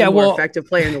scene, is a more effective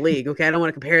player in the league. Okay. I don't want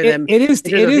to compare them. It is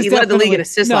he led the league in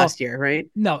assists last year, right?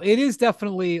 No, it is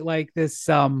definitely like this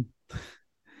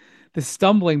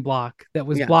stumbling block that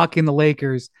was blocking the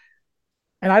Lakers.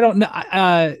 And I don't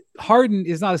know. Harden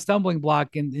is not a stumbling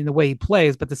block in the way he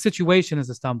plays, but the situation is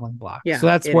a stumbling block. Yeah, so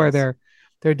that's where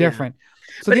they're different.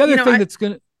 Yeah. So the other thing that's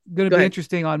going to be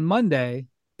interesting on Monday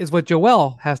is what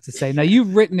Joel has to say. Now,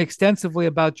 you've written extensively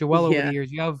about Joel over the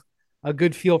years. You have a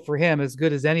good feel for him, as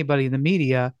good as anybody in the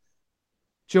media.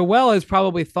 Joel has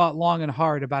probably thought long and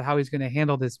hard about how he's going to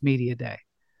handle this media day,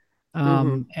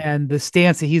 and the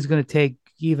stance that he's going to take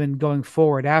even going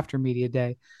forward after media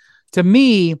day. To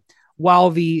me,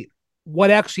 while the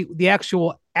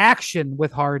actual action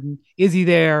with Harden, is he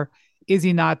there? Is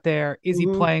he not there? Is he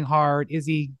playing hard? Is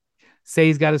he say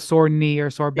he's got a sore knee or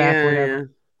sore back or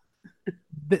whatever?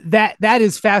 Yeah. That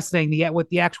is fascinating yet what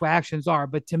the actual actions are.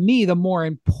 But to me, the more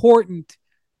important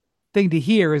thing to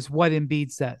hear is what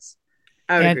Embiid says.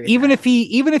 And even if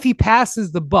he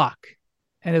passes the buck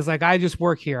and is like, I just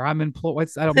work here. I'm employed.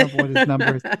 I don't remember what his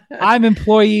number is. I'm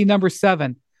employee number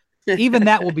 7. Even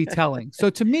that will be telling. So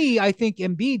to me, I think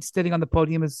Embiid sitting on the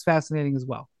podium is fascinating as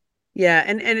well. Yeah,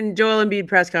 and Joel Embiid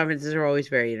press conferences are always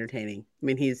very entertaining. I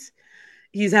mean, he's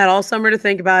had all summer to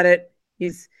think about it.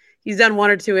 He's done 1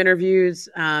 or 2 interviews.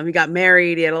 He got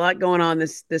married. He had a lot going on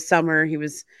this summer.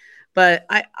 But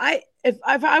if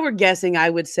I were guessing, I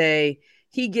would say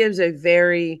he gives a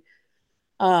very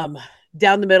down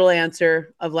the middle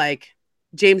answer of like,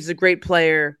 James is a great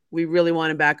player. We really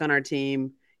want him back on our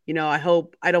team. I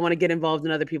don't want to get involved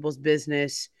in other people's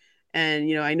business.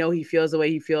 And, I know he feels the way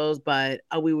he feels, but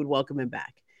we would welcome him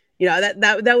back.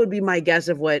 That would be my guess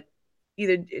of what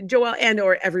either Joel and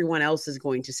or everyone else is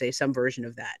going to say, some version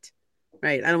of that.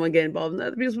 Right. I don't want to get involved in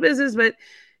other people's business, but,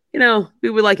 we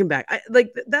would like him back.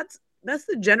 That's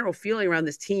the general feeling around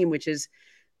this team, which is,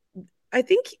 I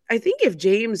think if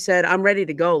James said, I'm ready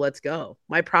to go, let's go.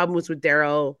 My problem was with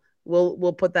Darryl.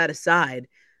 We'll put that aside.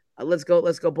 Let's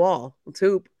go ball. Let's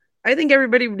hoop. I think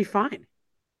everybody would be fine.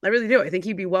 I really do. I think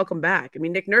he'd be welcome back. I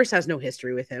mean, Nick Nurse has no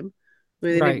history with him. I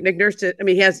mean, right. Nick Nurse,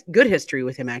 he has good history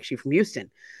with him actually from Houston.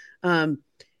 I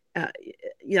don't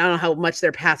know how much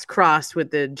their paths crossed with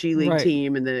the G League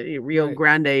team and the Rio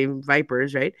Grande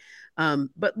Vipers, right?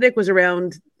 But Nick was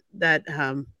around that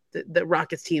the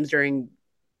Rockets teams during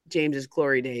James's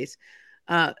glory days.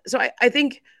 So I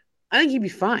think he'd be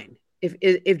fine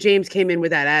if James came in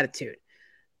with that attitude.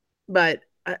 But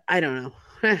I don't know.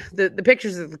 The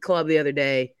pictures of the club the other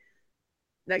day,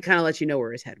 that kind of lets you know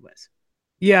where his head was.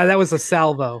 Yeah, that was a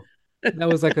salvo. That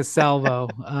was like a salvo.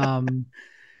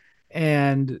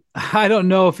 And I don't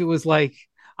know if it was like,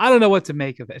 I don't know what to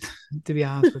make of it, to be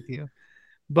honest with you.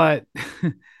 But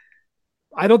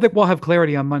I don't think we'll have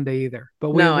clarity on Monday either.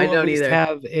 But we No, I will at don't least either.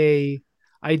 have a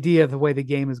idea of the way the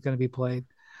game is going to be played.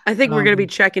 I think we're going to be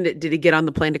checking it. Did he get on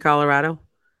the plane to Colorado?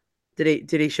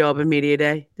 Did he show up in media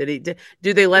day?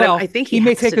 Do they let him? I think he he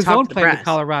may has take to his talk own to the plane to press.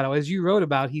 Colorado, as you wrote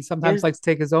about. He sometimes likes to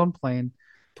take his own plane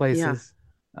places.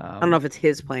 I don't know if it's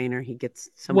his plane or he gets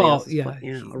somebody else's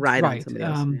plane, a ride right. on somebody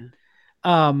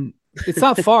else. It's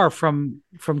not far from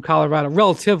Colorado.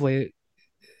 Relatively,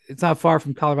 it's not far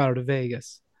from Colorado to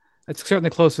Vegas. It's certainly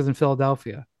closer than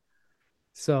Philadelphia.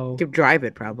 So you could drive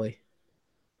it probably.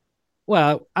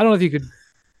 Well, I don't know if you could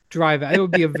drive it. It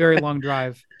would be a very long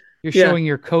drive. You're showing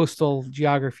your coastal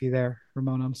geography there,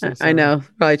 Ramona. I'm so sorry. I know,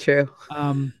 probably true.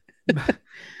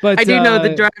 But I do know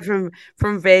the drive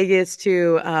from Vegas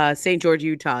to St. George,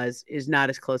 Utah is not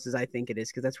as close as I think it is,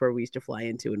 because that's where we used to fly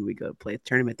into when we go play a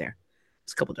tournament there.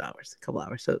 It's a couple hours.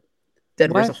 So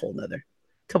Denver's a whole nother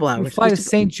couple hours. You fly to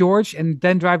St. George and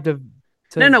then drive to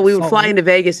no. We would fly into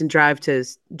Vegas and drive to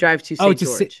St.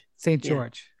 George. St.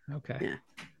 George. Okay. Yeah.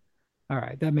 All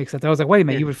right, that makes sense. I was like, wait a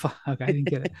minute, you would fly. Okay, I didn't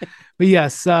get it. But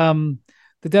yes, the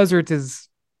desert is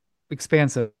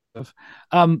expansive.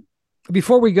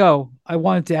 Before we go, I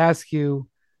wanted to ask you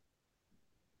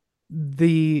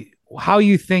how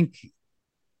you think,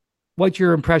 what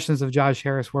your impressions of Josh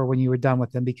Harris were when you were done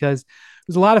with him, because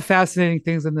there's a lot of fascinating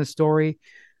things in this story.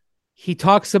 He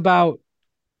talks about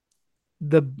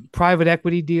the private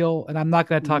equity deal, and I'm not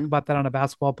going to talk about that on a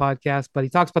basketball podcast, but he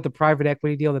talks about the private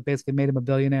equity deal that basically made him a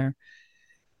billionaire.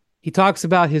 He talks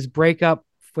about his breakup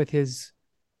with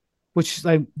which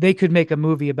like they could make a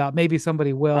movie about, maybe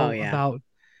somebody will, about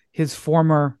his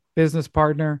former business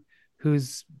partner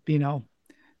who's, been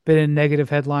in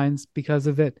negative headlines because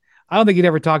of it. I don't think he'd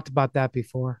ever talked about that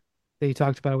before, that he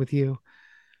talked about it with you.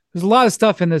 There's a lot of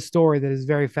stuff in this story that is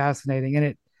very fascinating, and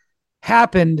it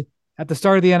happened at the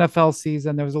start of the NFL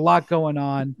season. There was a lot going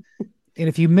on. And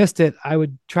if you missed it, I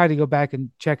would try to go back and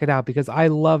check it out, because I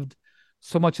loved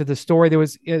so much of the story. There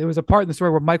was a part in the story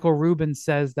where Michael Rubin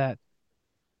says that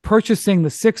purchasing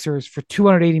the Sixers for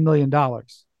 $280 million.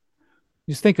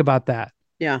 Just think about that.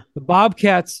 Yeah. The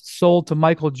Bobcats sold to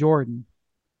Michael Jordan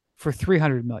for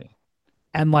 $300 million.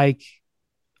 And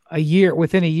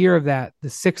within a year of that, the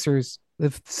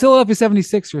Philadelphia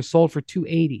 76ers sold for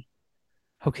 $280.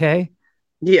 Okay.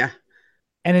 Yeah.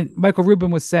 And Michael Rubin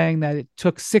was saying that it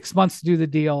took 6 months to do the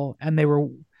deal, and it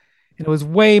was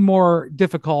way more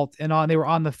difficult, and they were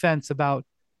on the fence about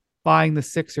buying the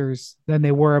Sixers than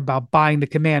they were about buying the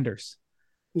Commanders.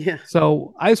 Yeah.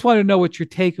 So I just want to know what your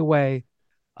takeaway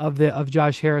of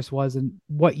Josh Harris was, and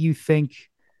what you think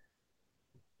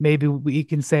maybe we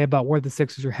can say about where the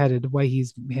Sixers are headed, the way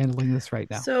he's handling this right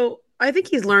now. So I think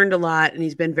he's learned a lot, and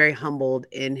he's been very humbled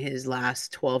in his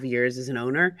last 12 years as an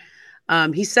owner.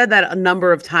 He said that a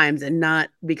number of times, and not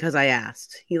because I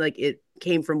asked. It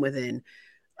came from within.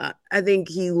 I think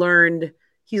he's learned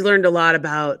a lot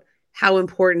about how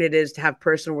important it is to have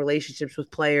personal relationships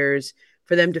with players,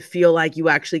 for them to feel like you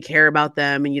actually care about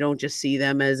them and you don't just see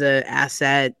them as an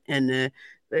asset and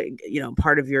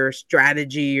part of your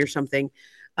strategy or something.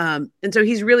 And so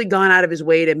he's really gone out of his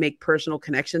way to make personal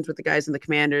connections with the guys in the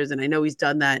Commanders, and I know he's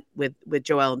done that with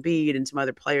Joel Embiid and some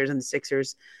other players in the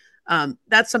Sixers.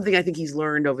 That's something I think he's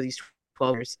learned over these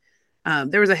 12 years.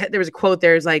 There was a quote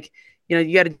there, is like,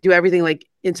 you got to do everything, like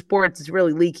in sports, it's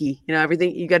really leaky.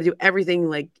 Everything, you got to do everything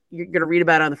like you're going to read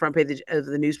about it on the front page of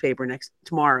the newspaper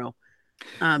tomorrow.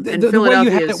 And the way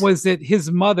you had it was that his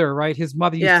mother, right? His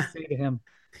mother used to say to him,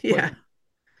 yeah.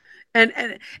 And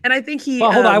I think he.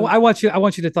 Well, hold on. I want you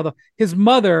to tell them. His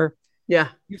mother,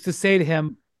 used to say to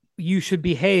him, "You should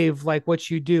behave like what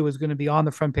you do is going to be on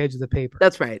the front page of the paper."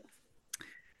 That's right.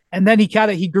 And then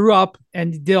he grew up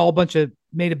and did a bunch of,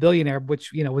 made a billionaire,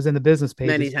 which was in the business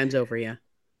pages many times over. Yeah.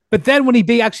 But then when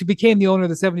he actually became the owner of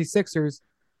the 76ers,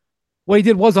 what he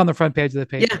did was on the front page of the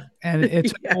paper, and it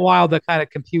took a while to kind of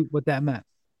compute what that meant.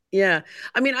 Yeah.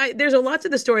 I mean, there's a lot to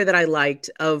the story that I liked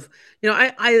of,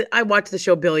 I watched the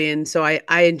show Billion, so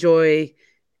I enjoy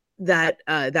that,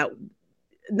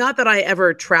 not that I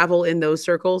ever travel in those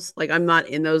circles. Like, I'm not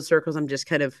in those circles. I'm just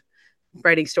kind of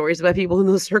writing stories about people in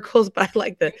those circles, but I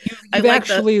like the, You've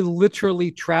actually literally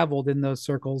traveled in those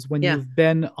circles when you've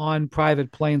been on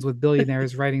private planes with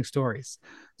billionaires writing stories.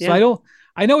 So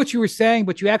I know what you were saying,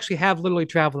 but you actually have literally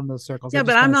traveled in those circles. Yeah,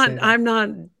 but I'm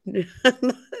not,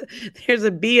 there's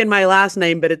a B in my last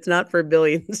name, but it's not for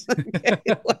billions. Okay?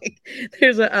 Like,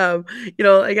 there's a,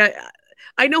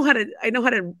 I know how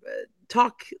to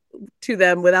talk to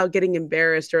them without getting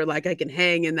embarrassed, or like I can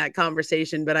hang in that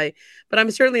conversation, but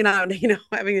I'm certainly not,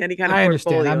 having any kind of I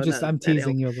understand. portfolio. I'm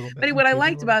teasing you a little bit. But what I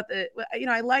liked about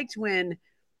I liked when,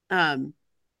 I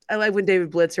like when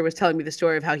David Blitzer was telling me the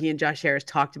story of how he and Josh Harris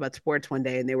talked about sports one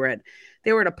day, and they were at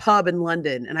a pub in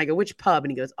London, and I go, which pub?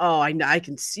 And he goes, oh, I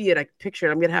can see it. I can picture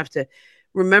it. I'm going to have to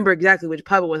remember exactly which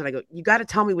pub it was. And I go, you got to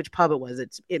tell me which pub it was.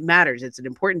 It matters. It's an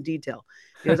important detail.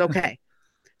 He goes, okay.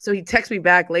 So he texts me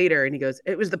back later and he goes,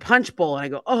 it was the Punch Bowl. And I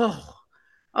go, oh,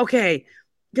 okay.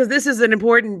 Because this is an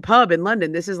important pub in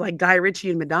London. This is like Guy Ritchie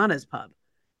and Madonna's pub.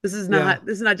 This is not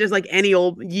just like any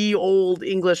old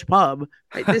English pub,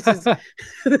 right? This is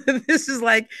this is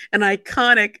like an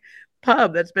iconic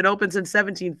pub that's been open since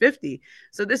 1750.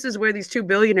 So this is where these two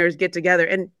billionaires get together.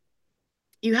 And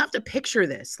you have to picture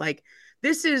this. Like,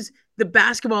 this is the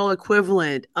basketball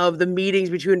equivalent of the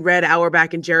meetings between Red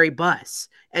Auerbach and Jerry Buss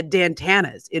at Dan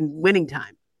Tana's in winning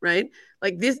time, right?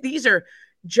 Like these are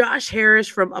Josh Harris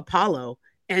from Apollo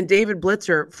and David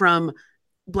Blitzer from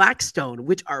Blackstone,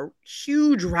 which are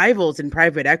huge rivals in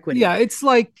private equity. Yeah, it's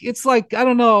like I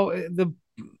don't know,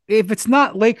 if it's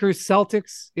not Lakers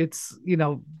Celtics, it's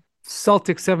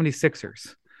Celtics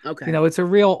 76ers. Okay. It's a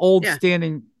real old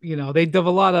standing, they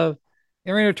have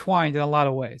they're intertwined in a lot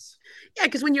of ways. Yeah,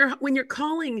 because when you're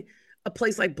calling a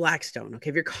place like Blackstone,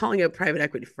 okay, if you're calling a private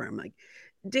equity firm, like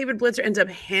David Blitzer ends up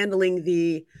handling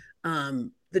the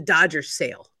Dodgers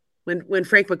sale when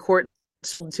Frank McCourt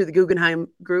sold to the Guggenheim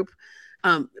Group.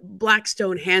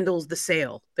 Blackstone handles the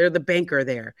sale. They're the banker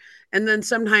there. And then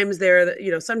sometimes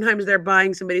sometimes they're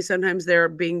buying somebody, sometimes they're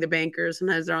being the bankers,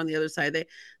 sometimes they're on the other side.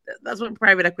 That's what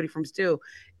private equity firms do.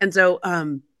 And so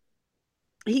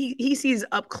he sees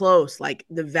up close like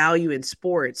the value in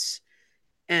sports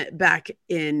back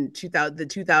in the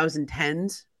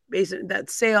 2010s, basically that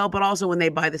sale, but also when they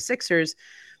buy the Sixers.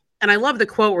 And I love the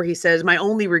quote where he says, my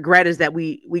only regret is that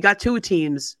we got two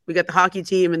teams. We got the hockey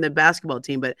team and the basketball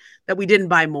team, but that we didn't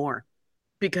buy more,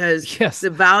 because the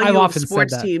value of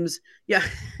sports teams. Yeah.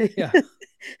 Yeah.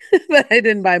 But I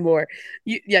didn't buy more.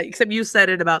 Except you said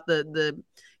it about the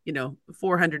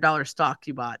 $400 stock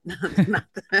you bought, not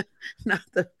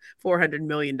the $400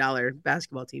 million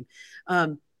basketball team.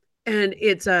 And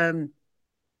it's,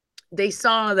 they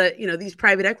saw that, these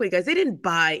private equity guys, they didn't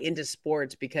buy into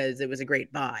sports because it was a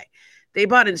great buy. They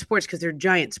bought into sports because they're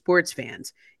giant sports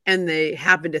fans, and they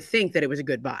happened to think that it was a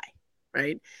good buy,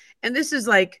 right? And this is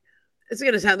like, this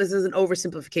is an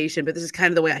oversimplification, but this is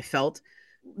kind of the way I felt.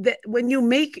 That when you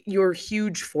make your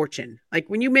huge fortune, like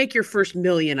when you make your first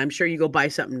million, I'm sure you go buy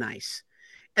something nice.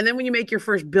 And then when you make your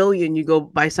first billion, you go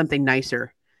buy something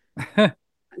nicer.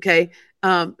 Okay.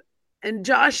 And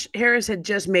Josh Harris had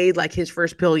just made like his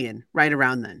first billion right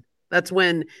around then. That's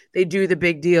when they do the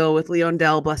big deal with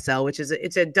Leondel Blasel, which is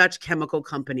it's a Dutch chemical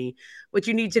company. What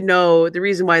you need to know, the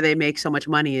reason why they make so much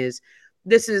money is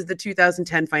this is the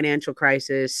 2010 financial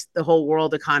crisis. The whole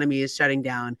world economy is shutting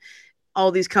down. All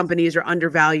these companies are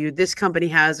undervalued. This company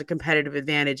has a competitive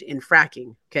advantage in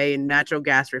fracking, okay, in natural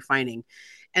gas refining.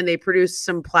 And they produce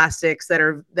some plastics that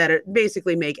are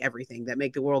basically make everything, that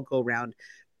make the world go round.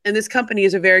 And this company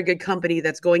is a very good company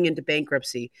that's going into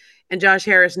bankruptcy. And Josh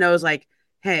Harris knows, like,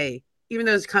 hey, even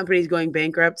though this company is going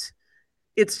bankrupt,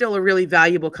 it's still a really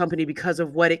valuable company because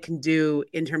of what it can do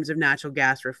in terms of natural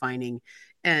gas refining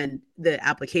and the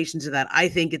applications of that. I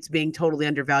think it's being totally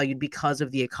undervalued because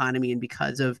of the economy and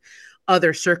because of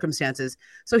other circumstances.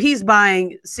 So he's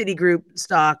buying Citigroup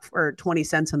stock for 20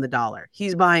 cents on the dollar.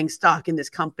 He's buying stock in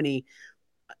this company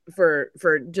for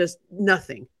just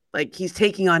nothing. Like, he's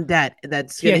taking on debt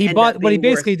that's what he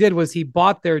basically did was he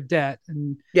bought their debt.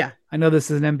 And I know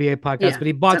this is an NBA podcast, but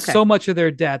he bought so much of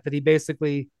their debt that he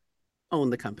basically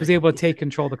owned the company, was able to take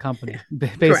control of the company.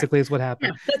 Basically is what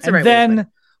happened. Yeah, that's and right then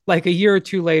like a year or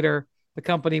two later, the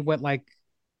company went like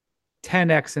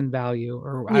 10x in value,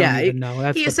 or I don't even know.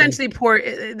 That's he essentially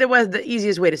there was the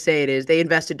easiest way to say it is they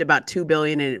invested about $2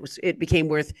 billion and it became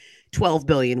worth $12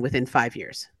 billion within 5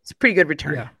 years. It's a pretty good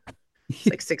return. Yeah. It's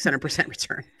like 600%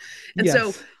 return. And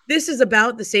so this is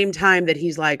about the same time that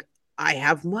he's like, I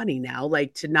have money now,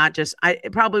 like to not just,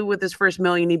 probably with his first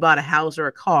million, he bought a house or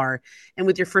a car. And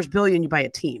with your first billion, you buy a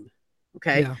team.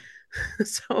 Okay. Yeah.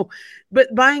 So,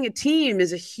 but buying a team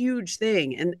is a huge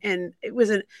thing. And it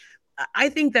was I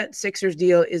think that Sixers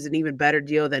deal is an even better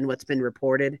deal than what's been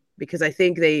reported, because I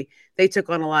think they took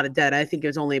on a lot of debt. I think it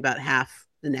was only about half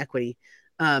in equity.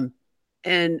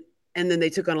 And then they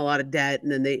took on a lot of debt,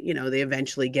 and then they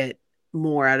eventually get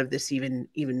more out of this even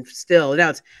still.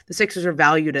 Now the Sixers are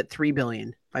valued at $3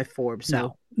 billion by Forbes.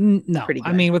 So no,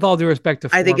 I mean, with all due respect to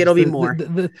Forbes, I think it'll be more.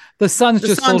 The Suns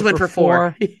just sold went for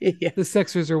 4. The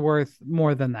Sixers are worth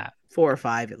more than that. 4 or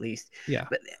 5 at least. Yeah.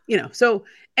 But so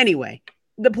anyway,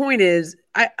 the point is,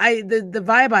 the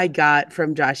vibe I got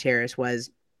from Josh Harris was,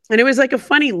 and it was like a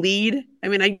funny lead. I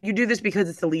mean, you do this because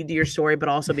it's the lead to your story, but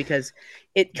also because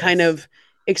it kind of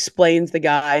explains the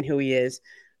guy and who he is.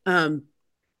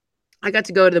 I got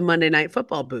to go to the Monday Night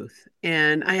Football booth,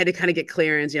 and I had to kind of get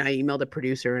clearance. I emailed a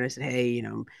producer and I said, "Hey,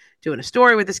 I'm doing a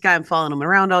story with this guy. I'm following him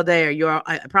around all day.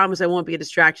 I promise I won't be a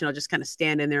distraction. I'll just kind of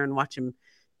stand in there and watch him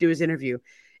do his interview."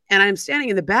 And I'm standing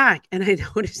in the back, and I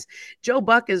noticed Joe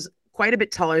Buck is quite a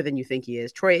bit taller than you think he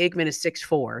is. Troy Aikman is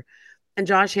 6'4", and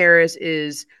Josh Harris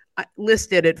is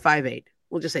listed at 5'8".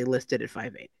 We'll just say listed at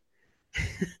 5'8".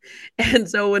 And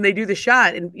so when they do the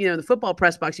shot, and the football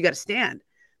press box, you got to stand.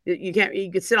 You can't.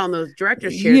 You could sit on those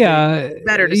director's chairs. Yeah,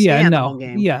 better to stand the whole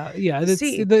game. Yeah.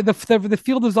 The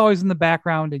field is always in the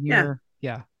background, and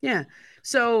yeah.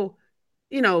 So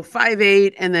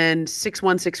 5'8" and then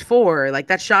 6'1", 6'4", like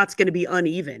that shot's going to be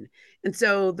uneven. And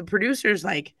so the producer's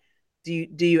like, do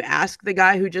you ask the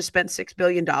guy who just spent $6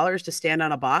 billion to stand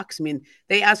on a box? I mean,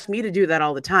 they ask me to do that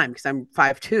all the time because I'm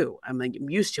 5'2". I'm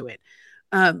used to it.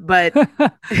 But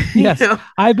yes,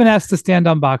 I've been asked to stand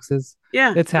on boxes.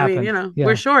 Yeah, it's happened.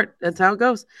 We're short. That's how it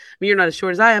goes. I mean, you're not as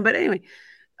short as I am, but anyway,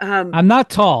 I'm not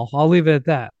tall. I'll leave it at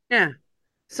that. Yeah.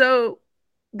 So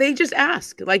they just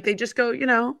ask, like, they just go,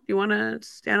 do you want to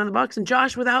stand on the box? And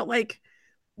Josh, without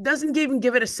doesn't even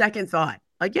give it a second thought.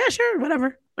 Like, yeah, sure,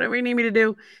 whatever you need me to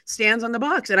do, stands on the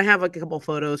box. And I have a couple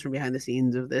photos from behind the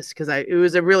scenes of this because it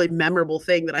was a really memorable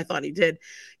thing that I thought he did.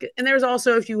 And there was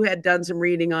also, if you had done some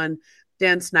reading on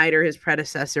Dan Snyder, his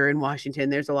predecessor in Washington,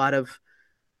 there's a lot of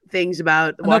things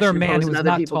about the another Washington man Post who was and other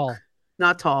not people, tall.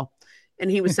 Not tall.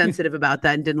 And he was sensitive about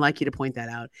that and didn't like you to point that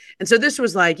out. And so this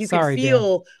was like, you could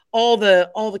feel Dan. all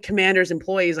the Commander's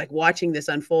employees like watching this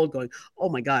unfold going, oh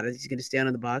my God, is he going to stand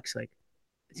on the box? Like,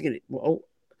 is he going to, oh,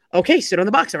 okay, sit on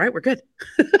the box. All right, we're good.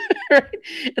 Right?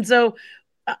 And so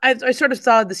I sort of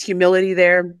saw this humility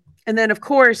there. And then, of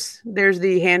course, there's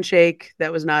the handshake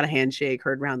that was not a handshake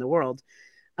heard around the world,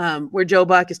 where Joe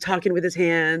Buck is talking with his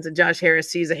hands and Josh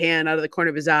Harris sees a hand out of the corner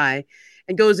of his eye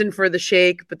and goes in for the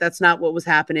shake, but that's not what was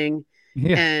happening.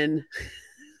 Yeah. And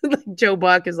Joe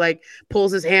Buck is like,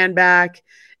 pulls his hand back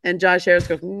and Josh Harris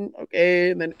goes,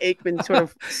 okay. And then Aikman sort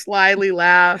of slyly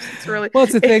laughs. It's really, well,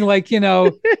 it's the thing, like,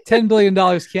 $10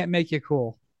 billion can't make you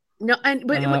cool. No. But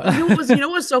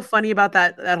what was so funny about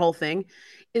that whole thing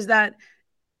is that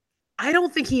I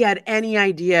don't think he had any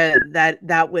idea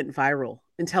that went viral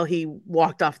until he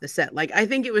walked off the set. Like, I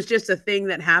think it was just a thing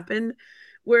that happened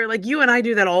where, like, you and I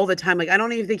do that all the time. Like, I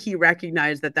don't even think he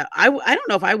recognized that I don't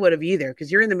know if I would have either,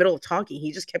 because you're in the middle of talking.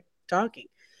 He just kept talking.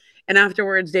 And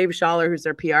afterwards, Dave Schaller, who's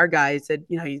their PR guy, said,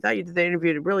 you thought you did the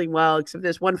interview really well, except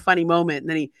this one funny moment. And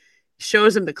then he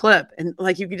shows him the clip. And,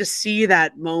 like, you could just see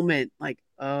that moment, like,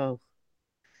 oh,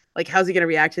 like, how's he going to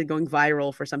react to going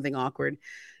viral for something awkward?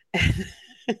 And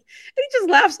he just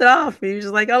laughs it off. He was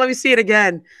just like, oh, let me see it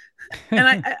again.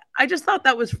 And I just thought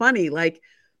that was funny. Like,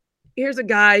 here's a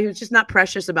guy who's just not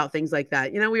precious about things like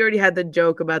that. We already had the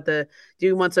joke about do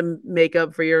you want some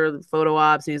makeup for your photo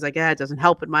ops? And he's like, yeah, it doesn't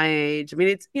help at my age. I mean,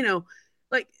 it's,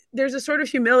 like, there's a sort of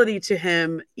humility to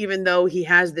him, even though he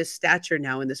has this stature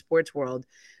now in the sports world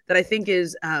that I think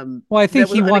is, well, I think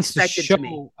he wants to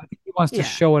show, to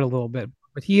show it a little bit,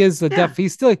 but he is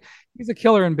he's a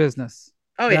killer in business.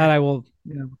 Oh, yeah. That I will,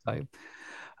 tell you.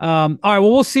 All right.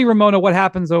 Well, we'll see, Ramona, what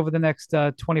happens over the next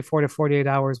 24 to 48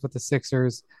 hours with the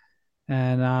Sixers.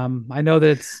 And I know that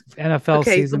it's NFL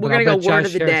season. We're going to go word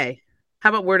of the day. How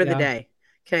about word of the day?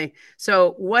 Okay.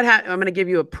 So I'm going to give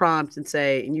you a prompt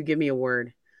and you give me a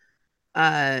word.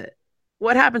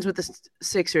 What happens with the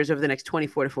Sixers over the next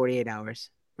 24 to 48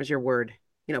 hours? What's your word?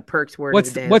 Perk's word of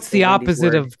the day. What's the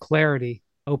opposite of clarity?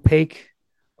 Opaque?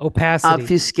 Opacity.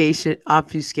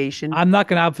 Obfuscation. I'm not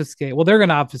going to obfuscate. Well, they're going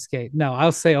to obfuscate. No,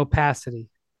 I'll say opacity.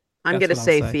 I'm going to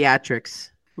say theatrics.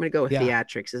 I'm going to go with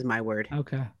theatrics is my word.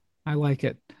 Okay. I like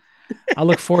it. I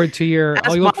look forward to your.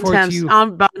 I look forward to you.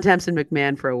 I'm Bontemps and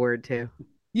McMahon for a word too.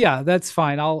 Yeah, that's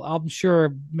fine. I'm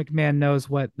sure McMahon knows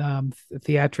what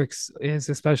theatrics is,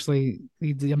 especially.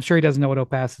 I'm sure he doesn't know what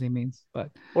opacity means,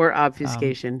 or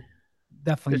obfuscation.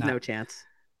 Definitely, there's not. No chance.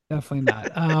 Definitely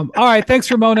not. All right, thanks,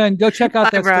 Ramona, and go check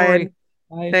out that Brian.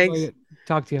 story. Thanks.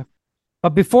 Talk to you.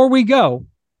 But before we go,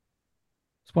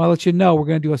 just want to let you know we're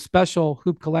going to do a special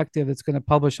Hoop Collective that's going to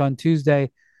publish on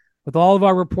Tuesday with all of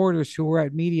our reporters who were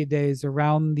at media days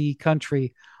around the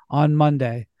country on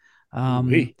Monday.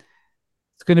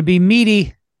 It's going to be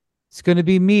meaty. It's going to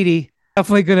be meaty.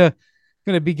 Definitely going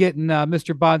to be getting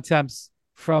Mr. Bontemps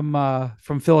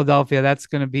from Philadelphia. That's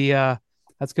going to be a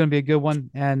That's going to be a good one.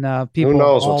 And people who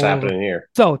knows what's happening here.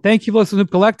 So thank you for listening to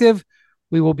Hoop Collective.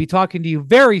 We will be talking to you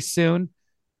very soon.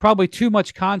 Probably too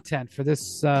much content for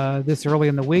this early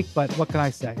in the week, but what can I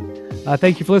say?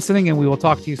 Thank you for listening, and we will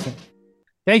talk to you soon.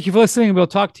 Thank you for listening, and we'll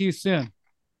talk to you soon.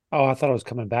 Oh, I thought I was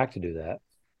coming back to do that.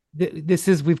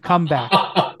 We've come back.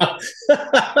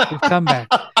 We've come back.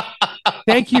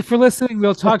 Thank you for listening.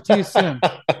 We'll talk to you soon.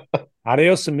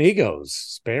 Adios, amigos.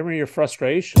 Spare me your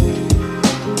frustration.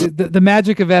 The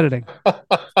magic of editing.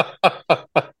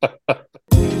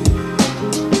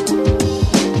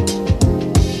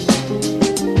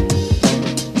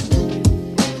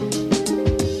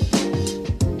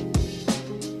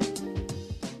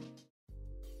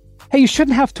 Hey, you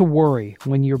shouldn't have to worry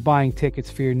when you're buying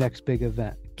tickets for your next big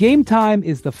event. Game Time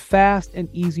is the fast and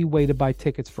easy way to buy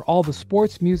tickets for all the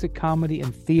sports, music, comedy,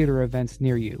 and theater events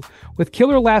near you. With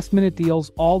killer last-minute deals,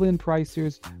 all-in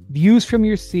pricers, views from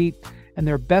your seat, and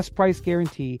their best price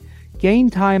guarantee, Game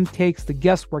Time takes the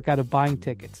guesswork out of buying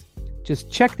tickets.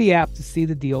 Just check the app to see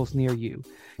the deals near you.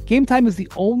 Game Time is the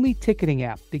only ticketing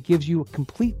app that gives you a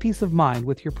complete peace of mind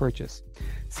with your purchase.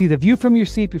 See the view from your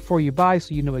seat before you buy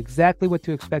so you know exactly what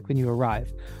to expect when you arrive.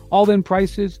 All-in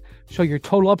prices show your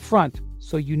total up front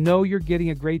so you know you're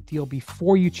getting a great deal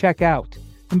before you check out.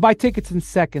 And buy tickets in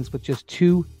seconds with just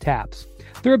 2 taps.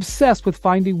 They're obsessed with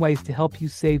finding ways to help you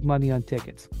save money on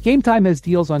tickets. Game Time has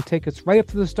deals on tickets right up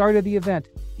to the start of the event,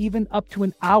 even up to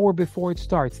an hour before it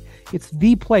starts. It's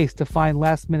the place to find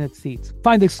last-minute seats.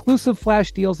 Find exclusive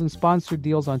flash deals and sponsored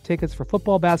deals on tickets for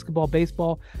football, basketball,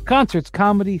 baseball, concerts,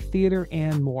 comedy, theater,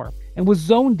 and more. And with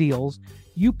zone deals,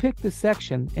 you pick the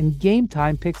section and Game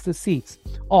Time picks the seats,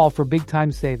 all for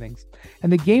big-time savings.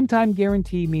 And the Game Time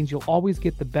guarantee means you'll always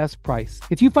get the best price.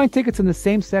 If you find tickets in the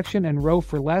same section and row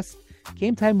for less,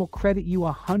 Game Time will credit you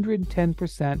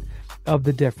 110% of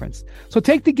the difference. So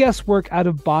take the guesswork out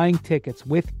of buying tickets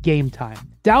with Game Time.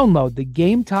 Download the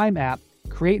Game Time app,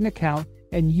 create an account,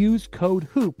 and use code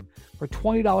HOOP for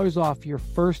 $20 off your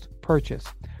first purchase.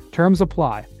 Terms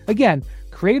apply. Again,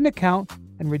 create an account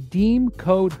and redeem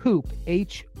code HOOP,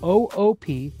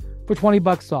 H-O-O-P, for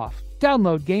 $20 off.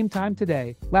 Download Game Time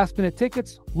today. Last minute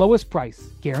tickets, lowest price,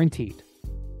 guaranteed.